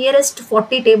 ನಿಮ್ಗೆ ನಿಯರೆಸ್ಟ್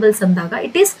 40 ಟೇಬಲ್ಸ್ ಅಂದಾಗ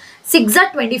ಇಟ್ ಈಸ್ 6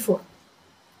 24,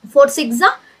 4 6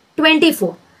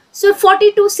 24. ಸೊ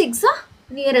 42 6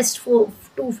 ನಿಯರೆಸ್ಟ್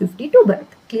 252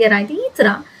 ಬರುತ್ತೆ. ಕ್ಲಿಯರ್ ಆಯ್ತು? ಈ ತರ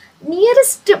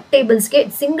ನಿಯರೆಸ್ಟ್ ಟೇಬಲ್ಸ್ಗೆ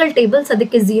ಸಿಂಗಲ್ ಟೇಬಲ್ಸ್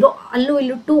ಅದಕ್ಕೆ 0, ಅಲ್ಲೂ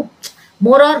ಇಲ್ಲೂ 2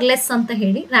 ಮೋರ್ ಆರ್ ಲೆಸ್ ಅಂತ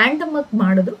ಹೇಳಿ ರ್ಯಾಂಡಮ್ ಆಗಿ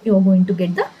ಮಾಡಿದ್ರು you are going to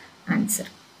get the answer.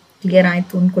 Clear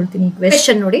ಆಯ್ತು ಅನ್ಕೊಳ್ತೀನಿ.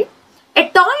 ಕ್ವೆಶ್ಚನ್ ನೋಡಿ, a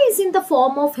toy is in the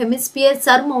form of hemisphere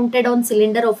surmounted on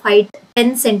cylinder of height 10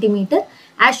 centimeter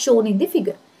as shown in the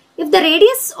figure. If the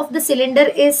radius of the cylinder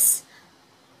is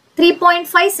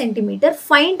 3.5 centimeter,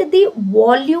 find the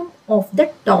volume of the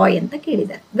toy ಅಂತ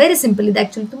ಕೇಳಿದ್ದಾರೆ. Very simple ಇದೆ,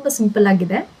 actually ತುಂಬಾ simple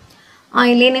ಆಗಿದೆ.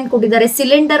 ಇಲ್ಲಿ ಏನೇನು ಕೊಟ್ಟಿದ್ದಾರೆ,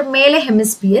 cylinder ಮೇಲೆ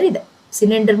hemisphere ಇದೆ,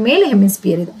 ಸಿಲಿಂಡರ್ ಮೇಲೆ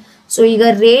ಹೆಮಿಸ್ಪಿಯರ್ ಇದೆ. ಸೊ ಈಗ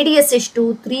ರೇಡಿಯಸ್ ಎಷ್ಟು,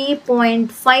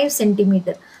 3.5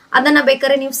 ಸೆಂಟಿಮೀಟರ್. ಅದನ್ನ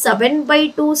ಬೇಕಾದ್ರೆ ನೀವು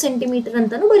 7/2 ಸೆಂಟಿಮೀಟರ್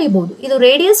ಅಂತಾನು ಬರೀಬಹುದು. ಇದು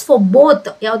ರೇಡಿಯಸ್ ಫಾರ್ ಬೋತ್,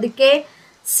 ಯಾವುದಕ್ಕೆ,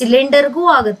 ಸಿಲಿಂಡರ್ಗೂ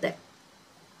ಆಗುತ್ತೆ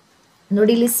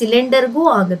ನೋಡಿ, ಇಲ್ಲಿ ಸಿಲಿಂಡರ್ಗೂ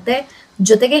ಆಗುತ್ತೆ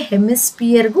ಜೊತೆಗೆ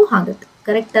ಹೆಮಿಸ್ಪಿಯರ್ಗೂ ಆಗುತ್ತೆ.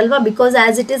 ಕರೆಕ್ಟ್ ಅಲ್ವಾ? Because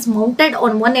as it is mounted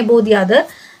on one above the other,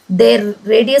 there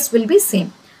radius will be same.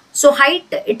 So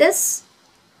height it is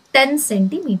 10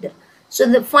 centimetre. So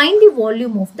find the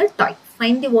volume of the toy.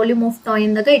 Find the volume of toy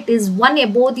ಅಂದಾಗ it is one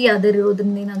above the other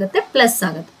ಇರೋದ್ರಿಂದ ಏನಾಗುತ್ತೆ, plus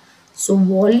ಆಗುತ್ತೆ. So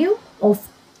volume of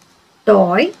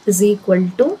toy is equal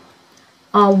to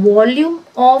volume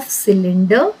of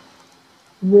cylinder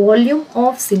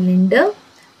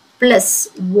plus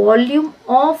volume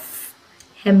of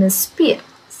hemisphere.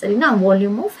 ಸರಿನಾ?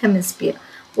 Volume of hemisphere.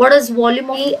 What is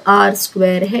volume of r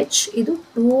square h? ಇದು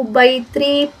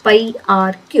 2/3 pi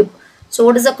r cube. So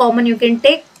what is the common you can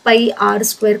take, pi r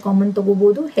square common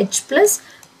ತಗೋಬಹುದು, h plus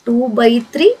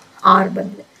 2/3 r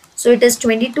ಬಂದಿದೆ. So it is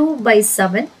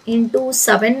 22/7 into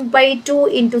 7/2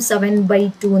 into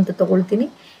 7/2 ಅಂತ ತಗೊಳ್ತೀನಿ.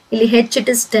 ಇಲ್ಲಿ h it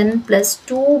is 10 plus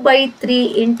 2/3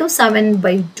 into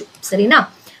 7/2. ಸರಿನಾ?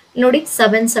 ನೋಡಿ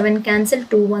 7 7 cancel,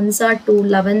 2 1s 2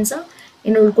 11s,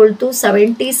 ಇನ್ನು ಉಳ್ಕೊಳ್ತು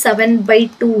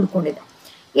 77/2 ಉಳ್ಕೊಂಡಿದೆ.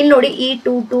 ಇಲ್ಲಿ ನೋಡಿ ಈ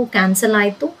 2 2 ಕ್ಯಾನ್ಸಲ್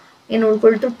ಆಯ್ತು, ಇನ್ನು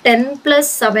ಉಳ್ಕೊಳ್ತು 10 plus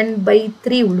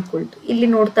 7/3 ಉಳ್ಕೊಳ್ತು. ಇಲ್ಲಿ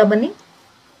ನೋಡ್ತಾ ಬನ್ನಿ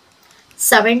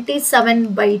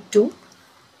 77/2,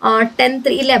 10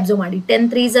 3 ಇಲ್ಲಿ ಅಬ್ಸರ್ವ್ ಮಾಡಿ, 10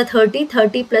 3s 30,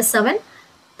 30 plus 7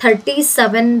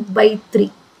 37/3.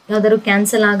 ಯಾವ್ದಾದ್ರು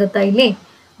ಕ್ಯಾನ್ಸಲ್ ಆಗುತ್ತಾ ಇಲ್ಲಿ?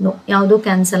 ನೋ, ಯಾವುದು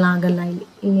ಕ್ಯಾನ್ಸಲ್ ಆಗಲ್ಲ. ಇಲ್ಲಿ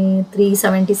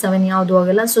 377 ಯಾವುದು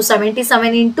ಆಗಲ್ಲ. So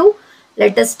 77 into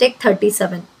let us take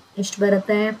 37 ಎಷ್ಟು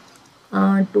ಬರುತ್ತೆ,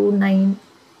 2 9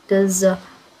 it is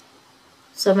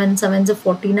 7 7s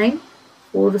 49,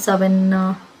 4 7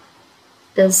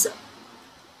 it is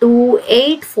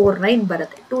 2849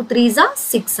 ಬರುತ್ತೆ. 2 3s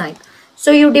 6 ಆಯ್ತು. So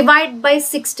you divide by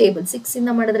 6 table, 6 ಇಂದ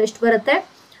ಮಾಡಿದ್ರೆ ಎಷ್ಟು ಬರುತ್ತೆ,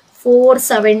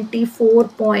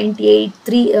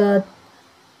 474.83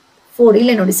 4.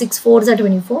 ಇಲ್ಲೇ ನೋಡಿ 6 4s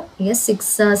 24, S 6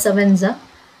 7s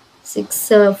 6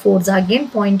 4s again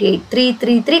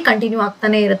 0.8333 continue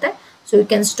ಆಗ್ತಾನೆ ಇರುತ್ತೆ. So you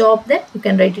can stop then, you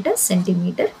can write it as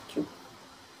centimetre cube.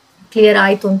 Clear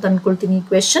ಆಯ್ತು ಅಂತ ಅನ್ಕೊಳ್ತೀನಿ ಈ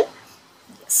question.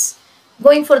 S,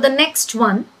 going for the next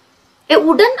one. A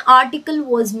wooden article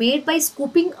was made by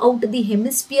scooping out the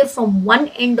hemisphere from one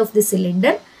end of the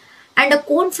cylinder and a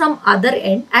cone from other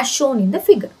end as shown in the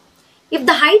figure. If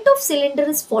the height of cylinder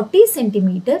is 40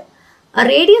 centimeter, a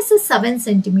radius is 7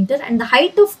 centimeter and the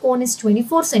height of cone is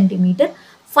 24 centimeter,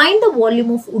 find the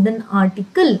volume of wooden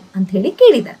article ಅಂತ ಹೇಳಿ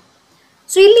ಕೇಳಿದ್ದಾರೆ.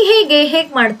 So ಇಲ್ಲಿ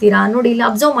ಹೇಗೆ ಮಾಡ್ತೀರಾ ನೋಡಿ, ಇಲ್ಲಿ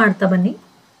observe ಮಾಡ್ತಾ ಬನ್ನಿ.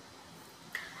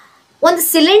 ಒಂದು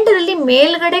ಸಿಲಿಂಡರ್ ಅಲ್ಲಿ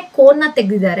ಮೇಲ್ಗಡೆ ಕೋನ್ ನ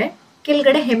ತೆಗೆದಿದ್ದಾರೆ,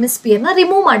 ಕೆಳಗಡೆ ಹೆಮಿಸ್ಪಿಯರ್ ನ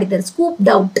ರಿಮೂವ್ ಮಾಡಿದ್ದಾರೆ.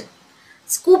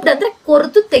 ಸ್ಕೂಪ್ಡ್ ಅಂದ್ರೆ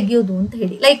ಕೊರೆದು ತೆಗೆಯೋದು ಅಂತ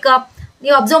ಹೇಳಿ. ಲೈಕ್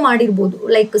ನೀವು ಅಬ್ಸರ್ವ್ ಮಾಡಿರ್ಬೋದು,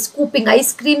 ಲೈಕ್ ಸ್ಕೂಪಿಂಗ್,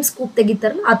 ಐಸ್ ಕ್ರೀಮ್ ಸ್ಕೂಪ್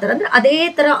ತೆಗಿತಾರಲ್ಲ ಆ ತರ, ಅಂದ್ರೆ ಅದೇ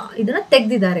ತರ ಇದನ್ನ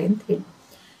ತೆಗ್ದಿದ್ದಾರೆ ಅಂತ ಹೇಳಿ.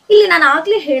 ಇಲ್ಲಿ ನಾನು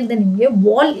ಆಗ್ಲೇ ಹೇಳ್ದೆ ನಿಮ್ಗೆ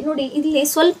ನೋಡಿ, ಇಲ್ಲಿ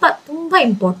ಸ್ವಲ್ಪ ತುಂಬಾ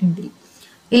ಇಂಪಾರ್ಟೆಂಟ್.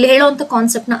 ಇಲ್ಲಿ ಹೇಳೋಂಥ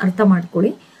ಕಾನ್ಸೆಪ್ಟ್ ನ ಅರ್ಥ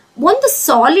ಮಾಡ್ಕೊಳ್ಳಿ. ಒಂದು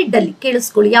ಸಾಲಿಡ್ ಅಲ್ಲಿ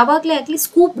ಕೇಳಿಸ್ಕೊಳ್ಳಿ, ಯಾವಾಗ್ಲೇ ಆಗ್ಲಿ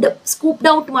ಸ್ಕೂಪ್ಡ್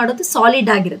ಔಟ್ ಮಾಡೋದು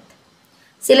ಸಾಲಿಡ್ ಆಗಿರುತ್ತೆ.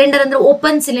 ಸಿಲಿಂಡರ್ ಅಂದ್ರೆ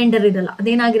ಓಪನ್ ಸಿಲಿಂಡರ್ ಇರಲ್ಲ,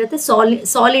 ಅದೇನಾಗಿರುತ್ತೆ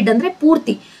ಸಾಲಿಡ್ ಅಂದ್ರೆ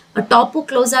ಪೂರ್ತಿ ಟಾಪು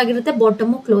ಕ್ಲೋಸ್ ಆಗಿರುತ್ತೆ,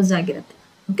 ಬಾಟಮು ಕ್ಲೋಸ್ ಆಗಿರುತ್ತೆ.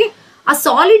 ಓಕೆ, ಆ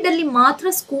ಸಾಲಿಡ್ ಅಲ್ಲಿ ಮಾತ್ರ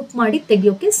ಸ್ಕೂಪ್ ಮಾಡಿ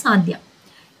ತೆಗಿಯೋಕೆ ಸಾಧ್ಯ.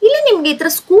 ಇಲ್ಲಿ ನಿಮ್ಗೆ ಈ ತರ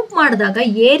ಸ್ಕೂಪ್ ಮಾಡಿದಾಗ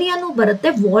ಏರಿಯಾನು ಬರುತ್ತೆ,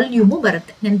 ವಾಲ್ಯೂಮು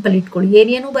ಬರುತ್ತೆ. ನೆನಪಲ್ಲಿ ಇಟ್ಕೊಳ್ಳಿ,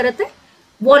 ಏರಿಯಾನು ಬರುತ್ತೆ,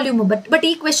 ವಾಲ್ಯೂಮು ಬರುತ್ತೆ. ಬಟ್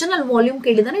ಈ ಕ್ವೆಶನ್ ಅಲ್ಲಿ ವಾಲ್ಯೂಮ್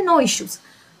ಕೇಳಿದಾನೆ, ನೋ ಇಶ್ಯೂಸ್.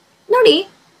 ನೋಡಿ,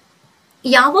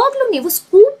 ಯಾವಾಗ್ಲೂ ನೀವು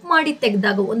ಸ್ಕೂಪ್ ಮಾಡಿ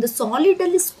ತೆಗೆದಾಗ, ಒಂದು ಸಾಲಿಡ್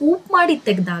ಅಲ್ಲಿ ಸ್ಕೂಪ್ ಮಾಡಿ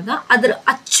ತೆಗೆದಾಗ ಅದರ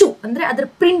ಅಚ್ಚು ಅಂದ್ರೆ ಅದರ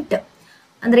ಪ್ರಿಂಟ್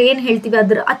ಅಂದ್ರೆ ಏನ್ ಹೇಳ್ತೀವಿ,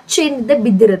 ಅದರ ಅಚ್ಚು ಏನಿದೆ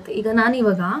ಬಿದ್ದಿರುತ್ತೆ. ಈಗ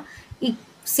ನಾನಿವಾಗ ಈ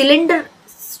ಸಿಲಿಂಡರ್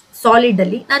ಸಾಲಿಡ್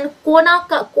ಅಲ್ಲಿ ನಾನು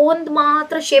ಕೋನ್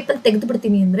ಮಾತ್ರ ಶೇಪ್ ಅಲ್ಲಿ ತೆಗೆದು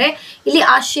ಬಿಡ್ತೀನಿ ಅಂದ್ರೆ ಇಲ್ಲಿ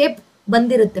ಆ ಶೇಪ್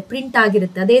ಬಂದಿರುತ್ತೆ, ಪ್ರಿಂಟ್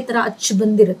ಆಗಿರುತ್ತೆ, ಅದೇ ತರ ಅಚ್ಚು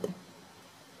ಬಂದಿರುತ್ತೆ.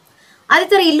 ಅದೇ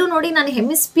ತರ ಇಲ್ಲೂ ನೋಡಿ ನಾನು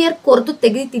ಹೆಮಿಸ್ಪಿಯರ್ ಕೊರ್ದು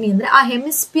ತೆಗಿತೀನಿ ಅಂದ್ರೆ ಆ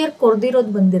ಹೆಮಿಸ್ಪಿಯರ್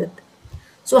ಕೊರ್ದಿರೋದು ಬಂದಿರುತ್ತೆ.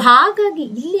 ಸೊ ಹಾಗಾಗಿ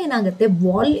ಇಲ್ಲಿ ಏನಾಗುತ್ತೆ,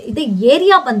 ಇದೆ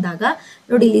ಏರಿಯಾ ಬಂದಾಗ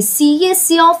ನೋಡಿ ಇಲ್ಲಿ CSC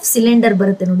ಆಫ್ ಸಿಲಿಂಡರ್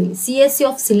ಬರುತ್ತೆ. ನೋಡಿ ಇಲ್ಲಿ CSC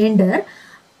of cylinder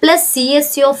plus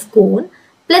CSC of cone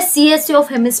plus CSC of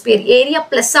hemisphere, area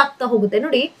plus ಆಗ್ತಾ ಹೋಗುತ್ತೆ.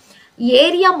 ನೋಡಿ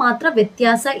ಏರಿಯಾ ಮಾತ್ರ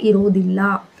ವ್ಯತ್ಯಾಸ ಇರೋದಿಲ್ಲ.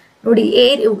 ನೋಡಿ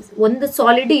ಒಂದು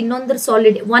ಸಾಲಿಡ್ ಇನ್ನೊಂದು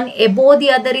solid one above the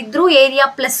other ಇದ್ರೂ ಏರಿಯಾ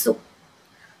ಪ್ಲಸ್,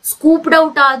 ಸ್ಕೂಪ್ಡ್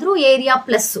ಔಟ್ ಆದ್ರೂ ಏರಿಯಾ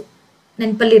ಪ್ಲಸ್.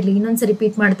 ನೆನಪಲ್ಲಿರ್ಲಿ, ಇನ್ನೊಂದ್ಸರಿ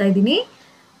ರಿಪೀಟ್ ಮಾಡ್ತಾ ಇದ್ದೀನಿ.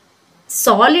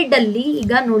 ಸಾಲಿಡ್ ಅಲ್ಲಿ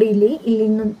ಈಗ ನೋಡಿ ಇಲ್ಲಿ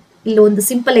ಒಂದು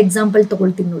ಸಿಂಪಲ್ ಎಕ್ಸಾಂಪಲ್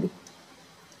ತಗೊಳ್ತೀನಿ ನೋಡಿ.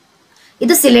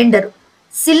 ಇದು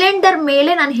ಸಿಲಿಂಡರ್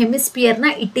ಮೇಲೆ ನಾನು ಹೆಮಿಸ್ಪಿಯರ್ ನ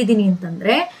ಇಟ್ಟಿದ್ದೀನಿ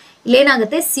ಅಂತಂದ್ರೆ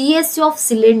ಇಲ್ಲೇನಾಗುತ್ತೆ, CSC of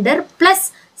cylinder plus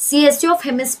CSC of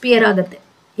hemisphere ಆಗುತ್ತೆ.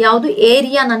 ಯಾವುದು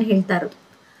ಏರಿಯಾ ನಾನು ಹೇಳ್ತಾ ಇರೋದು.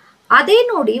 ಅದೇ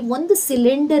ನೋಡಿ ಒಂದು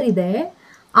ಸಿಲಿಂಡರ್ ಇದೆ,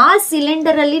 ಆ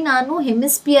ಸಿಲಿಂಡರ್ ಅಲ್ಲಿ ನಾನು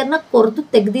ಹೆಮಿಸ್ಪಿಯರ್ ನ ಕೊರ್ದು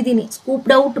ತೆಗ್ದಿದ್ದೀನಿ,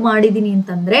 ಸ್ಕೂಪ್ಡ್ ಔಟ್ ಮಾಡಿದೀನಿ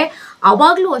ಅಂತಂದ್ರೆ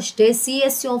ಅವಾಗ್ಲೂ ಅಷ್ಟೇ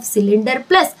CSC of cylinder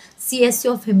plus CSC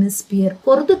of hemisphere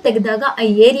ಕೊರ್ದು ತೆಗೆದಾಗ ಆ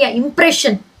ಏರಿಯಾ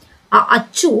ಇಂಪ್ರೆಷನ್, ಆ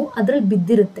ಅಚ್ಚು ಅದ್ರಲ್ಲಿ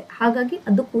ಬಿದ್ದಿರುತ್ತೆ, ಹಾಗಾಗಿ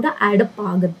ಅದು ಕೂಡ ಆಡ್ ಅಪ್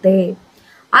ಆಗುತ್ತೆ.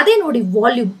 ಅದೇ ನೋಡಿ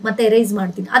ವಾಲ್ಯೂಮ್, ಮತ್ತೆ ಎರೇಸ್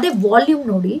ಮಾಡ್ತೀನಿ. ಅದೇ ವಾಲ್ಯೂಮ್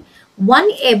ನೋಡಿ ಒನ್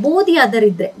ಎಬೋ ದಿ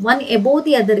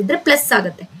ಅದರ್ ಇದ್ರೆ ಪ್ಲಸ್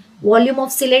ಆಗುತ್ತೆ, volume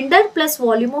of cylinder plus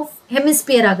volume of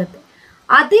hemisphere ಆಗುತ್ತೆ.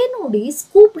 ಅದೇ ನೋಡಿ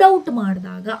ಸ್ಕೂಪ್ಡ್ ಔಟ್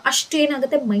ಮಾಡಿದಾಗ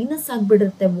ಅಷ್ಟೇನಾಗುತ್ತೆ, ಮೈನಸ್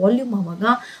ಆಗ್ಬಿಡುತ್ತೆ ವಾಲ್ಯೂಮ್. ಅವಾಗ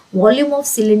volume of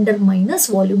cylinder minus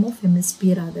volume of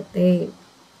hemisphere ಆಗುತ್ತೆ.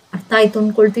 ಅರ್ಥ ಆಯ್ತು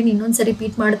ಅನ್ಕೊಳ್ತೀನಿ. ಇನ್ನೊಂದ್ಸರಿ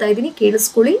ರಿಪೀಟ್ ಮಾಡ್ತಾ ಇದ್ದೀನಿ,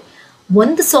 ಕೇಳಿಸ್ಕೊಳ್ಳಿ.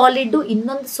 ಒಂದು ಸಾಲಿಡ್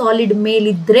ಇನ್ನೊಂದು solid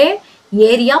ಮೇಲಿದ್ರೆ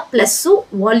area plus,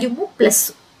 volume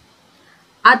plus.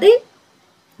 ಅದೇ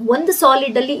ಒಂದು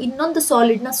ಸಾಲಿಡ್ ಅಲ್ಲಿ ಇನ್ನೊಂದು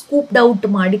ಸಾಲಿಡ್ ನ ಸ್ಕೂಪ್ಡ್ ಔಟ್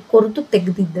ಮಾಡಿ ಕೊರೆದು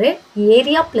ತೆಗೆದಿದ್ರೆ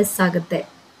ಏರಿಯಾ ಪ್ಲಸ್ ಆಗುತ್ತೆ,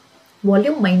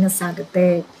 ವಾಲ್ಯೂಮ್ ಮೈನಸ್ ಆಗುತ್ತೆ.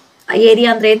 ಏರಿಯಾ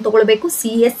ಅಂದ್ರೆ ಏನ್ ತಗೊಳ್ಬೇಕು,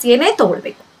 CSA ನೇ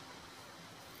ತಗೊಳ್ಬೇಕು.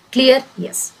 ಕ್ಲಿಯರ್?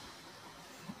 ಎಸ್.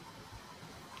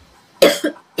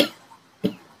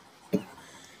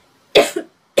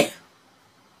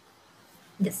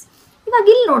 ಇವಾಗ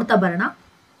ಇಲ್ಲಿ ನೋಡ್ತಾ ಬರೋಣ,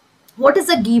 what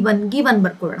is a given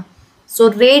ಬರ್ಕೊಳ್ಳೋಣ. So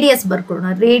radius ಬರ್ಕೊಳ್ಳೋಣ.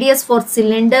 Radius for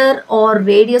cylinder R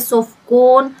radius of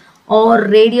cone R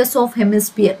radius of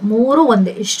hemisphere ಮೂರು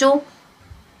ಒಂದೇ. ಎಷ್ಟು?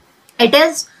 It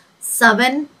is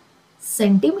 7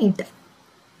 centimetre.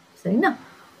 ಸರಿನಾ?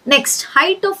 Next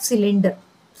height of cylinder.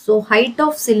 So height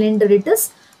of cylinder it is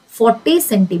 40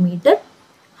 centimetre.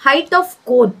 Height of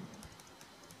cone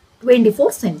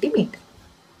 24 centimetre.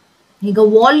 ಈಗ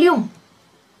volume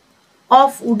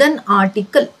of wooden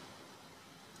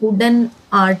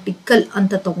article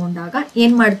ಅಂತ ತಗೊಂಡಾಗ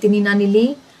ಏನ್ ಮಾಡ್ತೀನಿ ನಾನಿಲ್ಲಿ,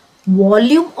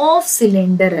 ವಾಲ್ಯೂಮ್ ಆಫ್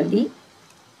ಸಿಲಿಂಡರ್ ಅಲ್ಲಿ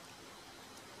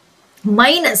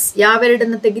ಮೈನಸ್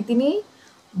ಯಾವೆರಡನ್ನ ತೆಗಿತೀನಿ,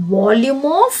 volume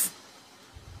of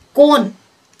cone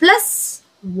plus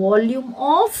volume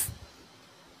of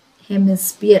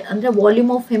hemisphere. ಅಂದ್ರೆ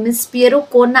ವಾಲ್ಯೂಮ್ ಆಫ್ ಹೆಮಿಸ್ಪಿಯರ್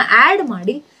ಕೋನ್ ನ ಆಡ್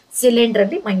ಮಾಡಿ ಸಿಲಿಂಡರ್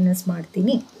ಅಲ್ಲಿ ಮೈನಸ್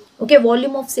ಮಾಡ್ತೀನಿ. ಓಕೆ,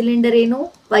 ವಾಲ್ಯೂಮ್ ಆಫ್ ಸಿಲಿಂಡರ್ ಏನು,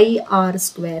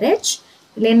 πr²h.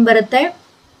 ಇಲ್ಲೇನ್ ಬರುತ್ತೆ,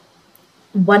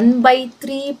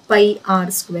 1/3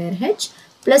 πr²h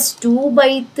ಪ್ಲಸ್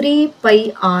 2/3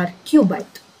 πr³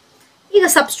 ಆಯ್ತು. ಈಗ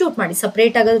ಸಬ್ಸ್ಟಿಟ್ಯೂಟ್ ಮಾಡಿ,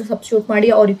 ಸಪ್ರೇಟ್ ಆಗಾದ್ರೂ ಸಬ್ಸ್ಟಿಟ್ಯೂಟ್ ಮಾಡಿ,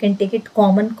 are you can take it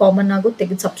common ಆಗೋ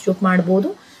ತೆಗೆದು ಸಬ್ಸ್ಟಿಟ್ಯೂಟ್ ಮಾಡ್ಬೋದು.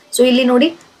 ಸೊ ಇಲ್ಲಿ ನೋಡಿ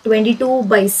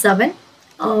 22/7,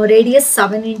 ರೇಡಿಯಸ್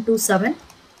 7 × 7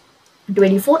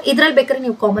 24. ಇದ್ರಲ್ಲಿ ಬೇಕಾದ್ರೆ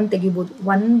ನೀವು ಕಾಮನ್ ತೆಗಿಬೋದು.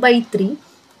 1/3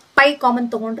 π ಕಾಮನ್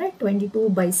ತಗೊಂಡ್ರೆ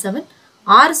 22/7,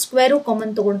 r²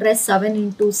 ಕಾಮನ್ ತಗೊಂಡ್ರೆ 7 ×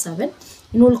 7.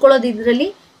 ಇನ್ನು ಉಳ್ಕೊಳ್ಳೋದು ಇದರಲ್ಲಿ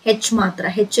h ಮಾತ್ರ.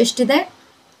 h ಎಷ್ಟಿದೆ,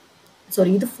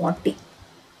 ಸಾರಿ ಇದು 40,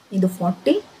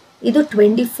 ಇದು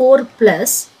 24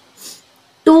 ಪ್ಲಸ್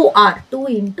 2r 2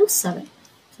 × 7.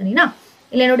 ಸರಿನಾ?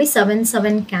 ಇಲ್ಲೇ ನೋಡಿ 7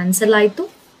 7 ಕ್ಯಾನ್ಸಲ್ ಆಯ್ತು.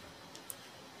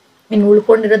 ಇನ್ನು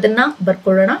ಉಳ್ಕೊಂಡಿರೋದನ್ನ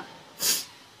ಬರ್ಕೊಳ್ಳೋಣ.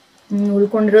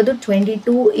 ಉಳ್ಕೊಂಡಿರೋದು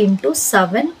 22 ×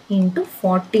 7 ×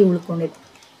 40 ಉಳ್ಕೊಂಡಿದೆ.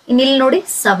 ಇನ್ನಿಲ್ಲಿ ನೋಡಿ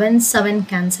 7 7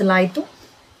 ಕ್ಯಾನ್ಸಲ್ ಆಯ್ತು.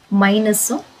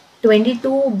 ಮೈನಸ್ಸು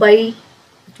 22 ×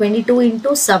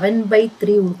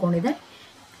 7/3 ಉಳ್ಕೊಂಡಿದೆ.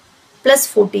 ಪ್ಲಸ್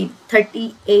 14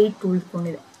 38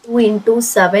 ಉಳ್ಕೊಂಡಿದೆ. 2 ×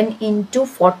 7 ×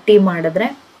 40 ಮಾಡಿದ್ರೆ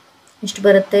ಎಷ್ಟು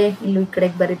ಬರುತ್ತೆ, ಇಲ್ಲೂ ಈ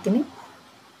ಕಡೆಗೆ ಬರೀತೀನಿ.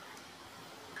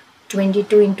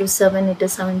 22 × 7 ಇಟ್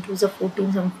ಇಸ್ 7 2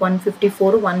 14,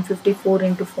 154 ×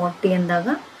 40 ಅಂದಾಗ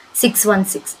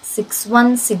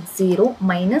 6160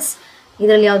 ಮೈನಸ್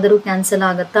ಇದರಲ್ಲಿ ಯಾವ್ದಾದ್ರು ಕ್ಯಾನ್ಸಲ್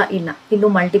ಆಗುತ್ತಾ, ಇಲ್ಲ. ಇಲ್ಲೂ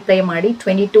ಮಲ್ಟಿಪ್ಲೈ ಮಾಡಿ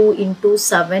 22 ×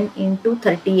 7 ×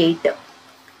 38.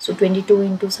 ಸೊ 22 ×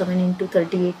 7 ×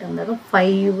 38 ಅಂದಾಗ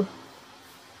 5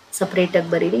 ಸಪ್ರೇಟ್ ಆಗಿ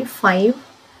ಬರೀರಿ.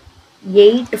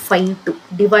 5852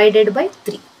 ಡಿವೈಡೆಡ್ ಬೈ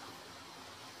 3.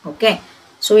 ಓಕೆ,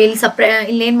 ಸೊ ಇಲ್ಲಿ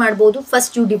ಏನ್ ಮಾಡ್ಬೋದು,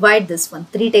 first you divide this one.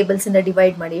 3 tables ಇಂದ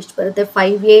ಡಿವೈಡ್ ಮಾಡಿ ಎಷ್ಟು ಬರುತ್ತೆ,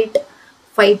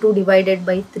 5852 ಡಿವೈಡೆಡ್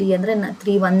ಬೈ 3 ಅಂದ್ರೆ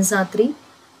 3 1s 3,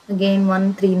 again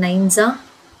 1 3 9s are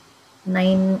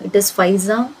 9, it is 5s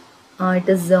are it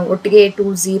is ಒಟ್ಟಿಗೆ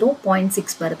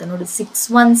 20.6 ಬರುತ್ತೆ ನೋಡಿ.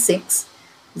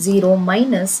 6160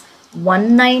 minus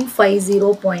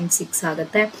 1950.6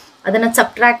 ಆಗುತ್ತೆ. ಅದನ್ನು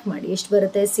ಸಬ್ಟ್ರಾಕ್ಟ್ ಮಾಡಿ ಎಷ್ಟು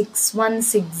ಬರುತ್ತೆ?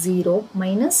 6160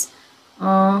 minus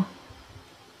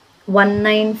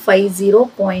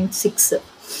 1950.6.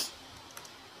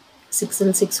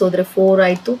 6 6 ಹೋದರೆ 4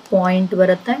 ಆಯಿತು, ಪಾಯಿಂಟ್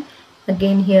ಬರುತ್ತೆ.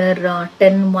 ಅಗೇನ್ ಹಿಯರ್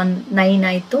 10 1 9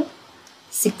 ಆಯಿತು.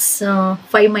 6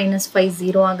 5 minus 5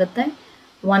 0 ಆಗುತ್ತೆ.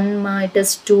 1 it is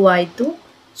 2 ಆಯಿತು.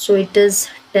 So it is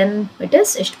 10, it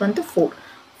is ಎಷ್ಟು ಬಂತು? 4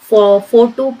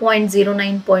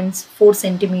 42.09.4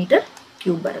 centimeter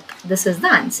cube ಬರುತ್ತೆ. This is the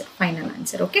answer, final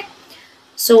answer. Okay,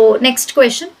 so next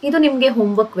question, ಇದು ನಿಮಗೆ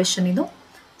ಹೋಮ್ವರ್ಕ್ ಕ್ವೆಶನ್. ಇದು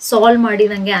ಸಾಲ್ವ್ ಮಾಡಿ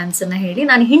ನನಗೆ ಆನ್ಸರ್ನ ಹೇಳಿ.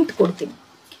 ನಾನು ಹಿಂಟ್ ಕೊಡ್ತೀನಿ.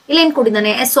 ಇಲ್ಲೇನು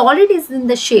ಕೊಟ್ಟಿದ್ದಾನೆ? A solid is in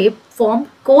the shape form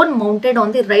cone mounted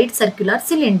on the right circular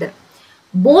cylinder,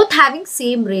 both having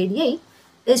same radii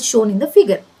is shown in the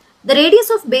figure. The radius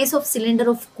of base of cylinder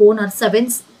of cone are 7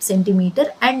 centimeter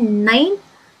and 9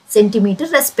 centimeter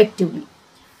respectively.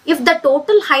 If the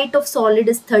total height of solid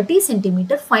is 30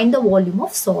 centimeter, find the volume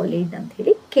of solid ಅಂತ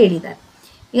ಹೇಳಿ ಕೇಳಿದ್ದಾರೆ.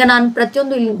 ಈಗ ನಾನು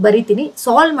ಪ್ರತಿಯೊಂದು ಇಲ್ಲಿ ಬರಿತೀನಿ,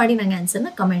 solve ಮಾಡಿ ನನಗೆ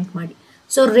ಆನ್ಸರ್ನ ಕಮೆಂಟ್ ಮಾಡಿ.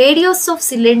 ಸೊ ರೇಡಿಯಸ್ ಆಫ್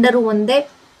ಸಿಲಿಂಡರ್ ಒಂದೇ,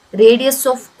 ರೇಡಿಯಸ್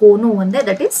ಆಫ್ ಕೋನು ಒಂದೇ,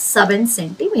 ದಟ್ ಈಸ್ 7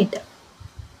 ಸೆಂಟಿಮೀಟರ್.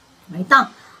 ಆಯ್ತಾ?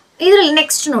 ಇದರಲ್ಲಿ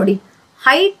ನೆಕ್ಸ್ಟ್ ನೋಡಿ,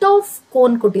 ಹೈಟ್ ಆಫ್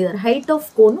ಕೋನ್ ಕೊಟ್ಟಿದ್ದಾರೆ. Height of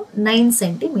ಕೋನು 9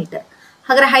 centimetre.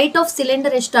 ಹಾಗಾದ್ರೆ ಹೈಟ್ ಆಫ್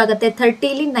ಸಿಲಿಂಡರ್ ಎಷ್ಟಾಗುತ್ತೆ?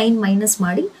 30ಲಿ 9 ಮೈನಸ್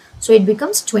ಮಾಡಿ, so it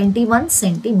becomes 21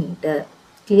 centimetre.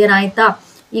 Clear ಆಯ್ತಾ?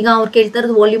 ಈಗ ಅವ್ರು ಕೇಳ್ತಾ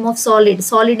ಇರೋದು ವಾಲ್ಯೂಮ್ ಆಫ್ ಸಾಲಿಡ್.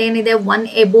 ಸಾಲಿಡ್ ಏನಿದೆ? 1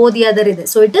 ಎಬೋ ದಿ ಅದರ್ ಇದೆ,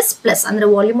 ಸೊ ಇಟ್ ಇಸ್ ಪ್ಲಸ್, ಅಂದ್ರೆ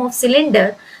volume of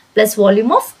cylinder plus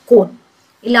volume of cone.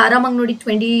 ಇಲ್ಲಿ ಆರಾಮಾಗಿ ನೋಡಿ,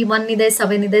 21 ಇದೆ,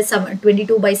 7 ಇದೆ,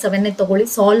 22/7 ತಗೊಳ್ಳಿ,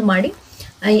 ಸಾಲ್ವ್ ಮಾಡಿ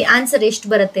ಈ ಆನ್ಸರ್ ಎಷ್ಟು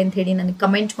ಬರುತ್ತೆ ಅಂತ ಹೇಳಿ ನನಗೆ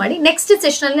ಕಮೆಂಟ್ ಮಾಡಿ. ನೆಕ್ಸ್ಟ್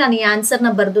ಸೆಷನಲ್ಲಿ ನಾನು ಈ ಆನ್ಸರ್ನ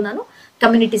ಬರೆದು ನಾನು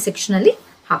ಕಮ್ಯುನಿಟಿ ಸೆಕ್ಷನಲ್ಲಿ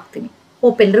ಹಾಕ್ತೀನಿ.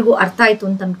 ಹೋಪ್ ಎಲ್ರಿಗೂ ಅರ್ಥ ಆಯಿತು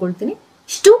ಅಂತ ಅನ್ಕೊಳ್ತೀನಿ.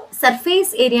 ಇಷ್ಟು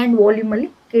ಸರ್ಫೇಸ್ ಏರಿಯಾ ಅಂಡ್ ವಾಲ್ಯೂಮ್ ಅಲ್ಲಿ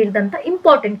ಕೇಳಿದಂಥ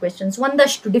ಇಂಪಾರ್ಟೆಂಟ್ ಕ್ವೆಶನ್ಸ್,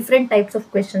 ಒಂದಷ್ಟು ಡಿಫ್ರೆಂಟ್ ಟೈಪ್ಸ್ ಆಫ್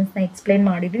ಕ್ವೆಶನ್ಸ್ನ ಎಕ್ಸ್ಪ್ಲೇನ್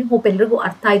ಮಾಡಿದ್ದೀನಿ. ಹೋಪ್ ಎಲ್ರಿಗೂ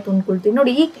ಅರ್ಥ ಆಯಿತು ಅಂದ್ಕೊಳ್ತೀನಿ.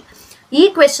 ನೋಡಿ, ಈ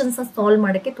ಕ್ವೆಶನ್ಸ್ನ ಸಾಲ್ವ್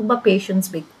ಮಾಡೋಕ್ಕೆ ತುಂಬ ಪೇಷನ್ಸ್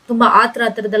ಬೇಕು. ತುಂಬ ಆ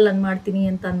ಥರದಲ್ಲಿ ನಾನು ಮಾಡ್ತೀನಿ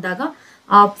ಅಂತ ಅಂದಾಗ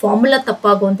ಆ ಫಾರ್ಮುಲಾ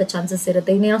ತಪ್ಪಾಗುವಂಥ ಚಾನ್ಸಸ್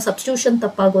ಇರುತ್ತೆ, ಇನ್ನೇನೋ ಸಬ್ಸ್ಟಿಟ್ಯೂಷನ್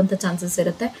ತಪ್ಪಾಗುವಂಥ ಚಾನ್ಸಸ್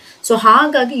ಇರುತ್ತೆ. ಸೊ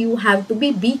ಹಾಗಾಗಿ you have to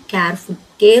be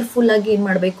careful ಆಗಿ ಏನು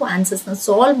ಮಾಡಬೇಕು? ಆನ್ಸರ್ಸ್ನ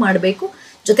ಸಾಲ್ವ್ ಮಾಡಬೇಕು.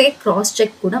 ಜೊತೆಗೆ ಕ್ರಾಸ್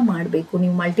ಚೆಕ್ ಕೂಡ ಮಾಡಬೇಕು.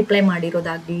 ನೀವು ಮಲ್ಟಿಪ್ಲೈ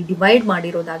ಮಾಡಿರೋದಾಗಲಿ, ಡಿವೈಡ್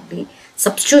ಮಾಡಿರೋದಾಗಲಿ,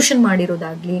 ಸಬ್ಸ್ಟಿಟ್ಯೂಷನ್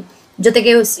ಮಾಡಿರೋದಾಗಲಿ,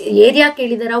 ಜೊತೆಗೆ ಏರಿಯಾ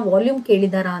ಕೇಳಿದಾರಾ, ವಾಲ್ಯೂಮ್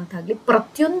ಕೇಳಿದಾರಾ ಅಂತಾಗಲಿ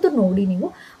ಪ್ರತಿಯೊಂದು ನೋಡಿ. ನೀವು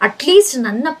ಅಟ್ಲೀಸ್ಟ್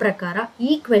ನನ್ನ ಪ್ರಕಾರ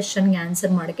ಈ ಕ್ವೆಶನ್ಗೆ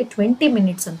ಆನ್ಸರ್ ಮಾಡೋಕ್ಕೆ 20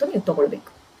 ಮಿನಿಟ್ಸ್ ಅಂತೂ ನೀವು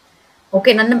ತಗೊಳ್ಬೇಕು.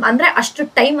 ಓಕೆ, ಅಂದರೆ ಅಷ್ಟು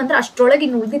ಟೈಮ್, ಅಂದರೆ ಅಷ್ಟರೊಳಗೆ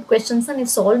ಇನ್ನು ಉಳಿದಿದ್ದ ಕ್ವೆಶನ್ಸ್ನ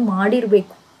ನೀವು ಸಾಲ್ವ್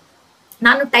ಮಾಡಿರಬೇಕು.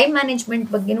 ನಾನು ಟೈಮ್ ಮ್ಯಾನೇಜ್ಮೆಂಟ್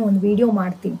ಬಗ್ಗೆನೂ ಒಂದು ವಿಡಿಯೋ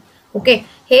ಮಾಡ್ತೀನಿ. ಓಕೆ,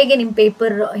 ಹೇಗೆ ನಿಮ್ಮ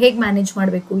ಪೇಪರ್ ಹೇಗೆ ಮ್ಯಾನೇಜ್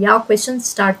ಮಾಡಬೇಕು, ಯಾವ ಕ್ವೆಶನ್ಸ್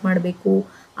ಸ್ಟಾರ್ಟ್ ಮಾಡಬೇಕು,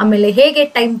 ಆಮೇಲೆ ಹೇಗೆ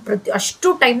ಅಷ್ಟು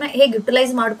ಟೈಮ್ನ ಹೇಗೆ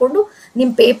ಯುಟಿಲೈಸ್ ಮಾಡಿಕೊಂಡು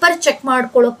ನಿಮ್ಮ ಪೇಪರ್ ಚೆಕ್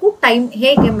ಮಾಡ್ಕೊಳ್ಳೋಕ್ಕೂ ಟೈಮ್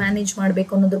ಹೇಗೆ ಮ್ಯಾನೇಜ್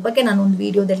ಮಾಡಬೇಕು ಅನ್ನೋದ್ರ ಬಗ್ಗೆ ನಾನು ಒಂದು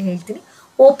ವಿಡಿಯೋದಲ್ಲಿ ಹೇಳ್ತೀನಿ.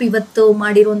 ಹೋಪ್ ಇವತ್ತು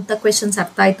ಮಾಡಿರುವಂಥ ಕ್ವೆಶನ್ಸ್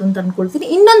ಅರ್ಥ ಆಯಿತು ಅಂತ ಅನ್ಕೊಳ್ತೀನಿ.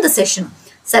 ಇನ್ನೊಂದು ಸೆಷನ್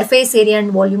ಸರ್ಫೇಸ್ ಏರಿಯಾ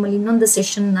ಆ್ಯಂಡ್ ವಾಲ್ಯೂಮಲ್ಲಿ ಇನ್ನೊಂದು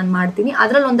ಸೆಷನ್ ನಾನು ಮಾಡ್ತೀನಿ.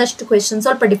 ಅದರಲ್ಲಿ ಒಂದಷ್ಟು ಕ್ವೆಶನ್ಸ್,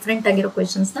 ಸ್ವಲ್ಪ ಡಿಫ್ರೆಂಟ್ ಆಗಿರೋ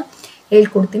ಕ್ವೆಶನ್ಸ್ನ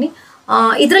ಹೇಳ್ಕೊಡ್ತೀನಿ.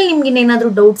 ಇದರಲ್ಲಿ ನಿಮ್ಗೆ ಇನ್ನೇನಾದರೂ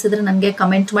ಡೌಟ್ಸ್ ಇದ್ರೆ ನನಗೆ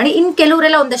ಕಮೆಂಟ್ ಮಾಡಿ. ಇನ್ನು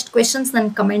ಕೆಲವರೆಲ್ಲ ಒಂದಷ್ಟು ಕ್ವೆಶನ್ಸ್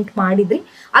ನನಗೆ ಕಮೆಂಟ್ ಮಾಡಿದ್ರಿ,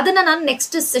 ಅದನ್ನು ನಾನು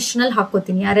ನೆಕ್ಸ್ಟ್ ಸೆಷನಲ್ಲಿ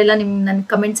ಹಾಕೋತೀನಿ. ಯಾರೆಲ್ಲ ನನ್ನ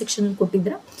ಕಮೆಂಟ್ ಸೆಕ್ಷನಲ್ಲಿ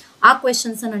ಕೊಟ್ಟಿದ್ರೆ ಆ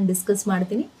ಕ್ವೆಶನ್ಸ್ನ ನಾನು ಡಿಸ್ಕಸ್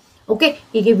ಮಾಡ್ತೀನಿ. ಓಕೆ,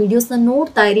 ಹೀಗೆ ವಿಡಿಯೋಸ್ನ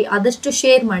ನೋಡ್ತಾ ಇರಿ, ಆದಷ್ಟು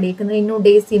ಶೇರ್ ಮಾಡಿ. ಯಾಕಂದರೆ ಇನ್ನೂ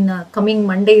ಡೇಸ್ ಇನ್ನು ಕಮಿಂಗ್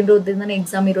ಮಂಡೇ ಇರೋದ್ರಿಂದನೇ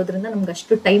ಎಕ್ಸಾಮ್ ಇರೋದ್ರಿಂದ ನಮ್ಗೆ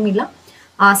ಅಷ್ಟು ಟೈಮ್ ಇಲ್ಲ.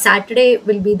 Saturday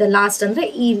will be the last, ಅಂದರೆ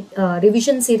ಈ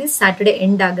ರಿವಿಷನ್ ಸೀರೀಸ್ ಸ್ಯಾಟರ್ಡೇ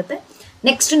ಎಂಡ್ ಆಗುತ್ತೆ.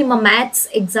 ನೆಕ್ಸ್ಟ್ ನಿಮ್ಮ ಮ್ಯಾಥ್ಸ್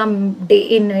ಎಕ್ಸಾಮ್ ಡೇ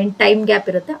ಏನು ಟೈಮ್ ಗ್ಯಾಪ್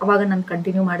ಇರುತ್ತೆ, ಅವಾಗ ನಾನು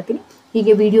ಕಂಟಿನ್ಯೂ ಮಾಡ್ತೀನಿ.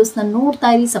 ಹೀಗೆ ವಿಡಿಯೋಸ್ನ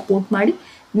ನೋಡ್ತಾ ಇರಿ, ಸಪೋರ್ಟ್ ಮಾಡಿ.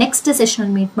 ನೆಕ್ಸ್ಟ್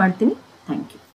ಸೆಷನಲ್ಲಿ ಮೀಟ್ ಮಾಡ್ತೀನಿ. Thank you.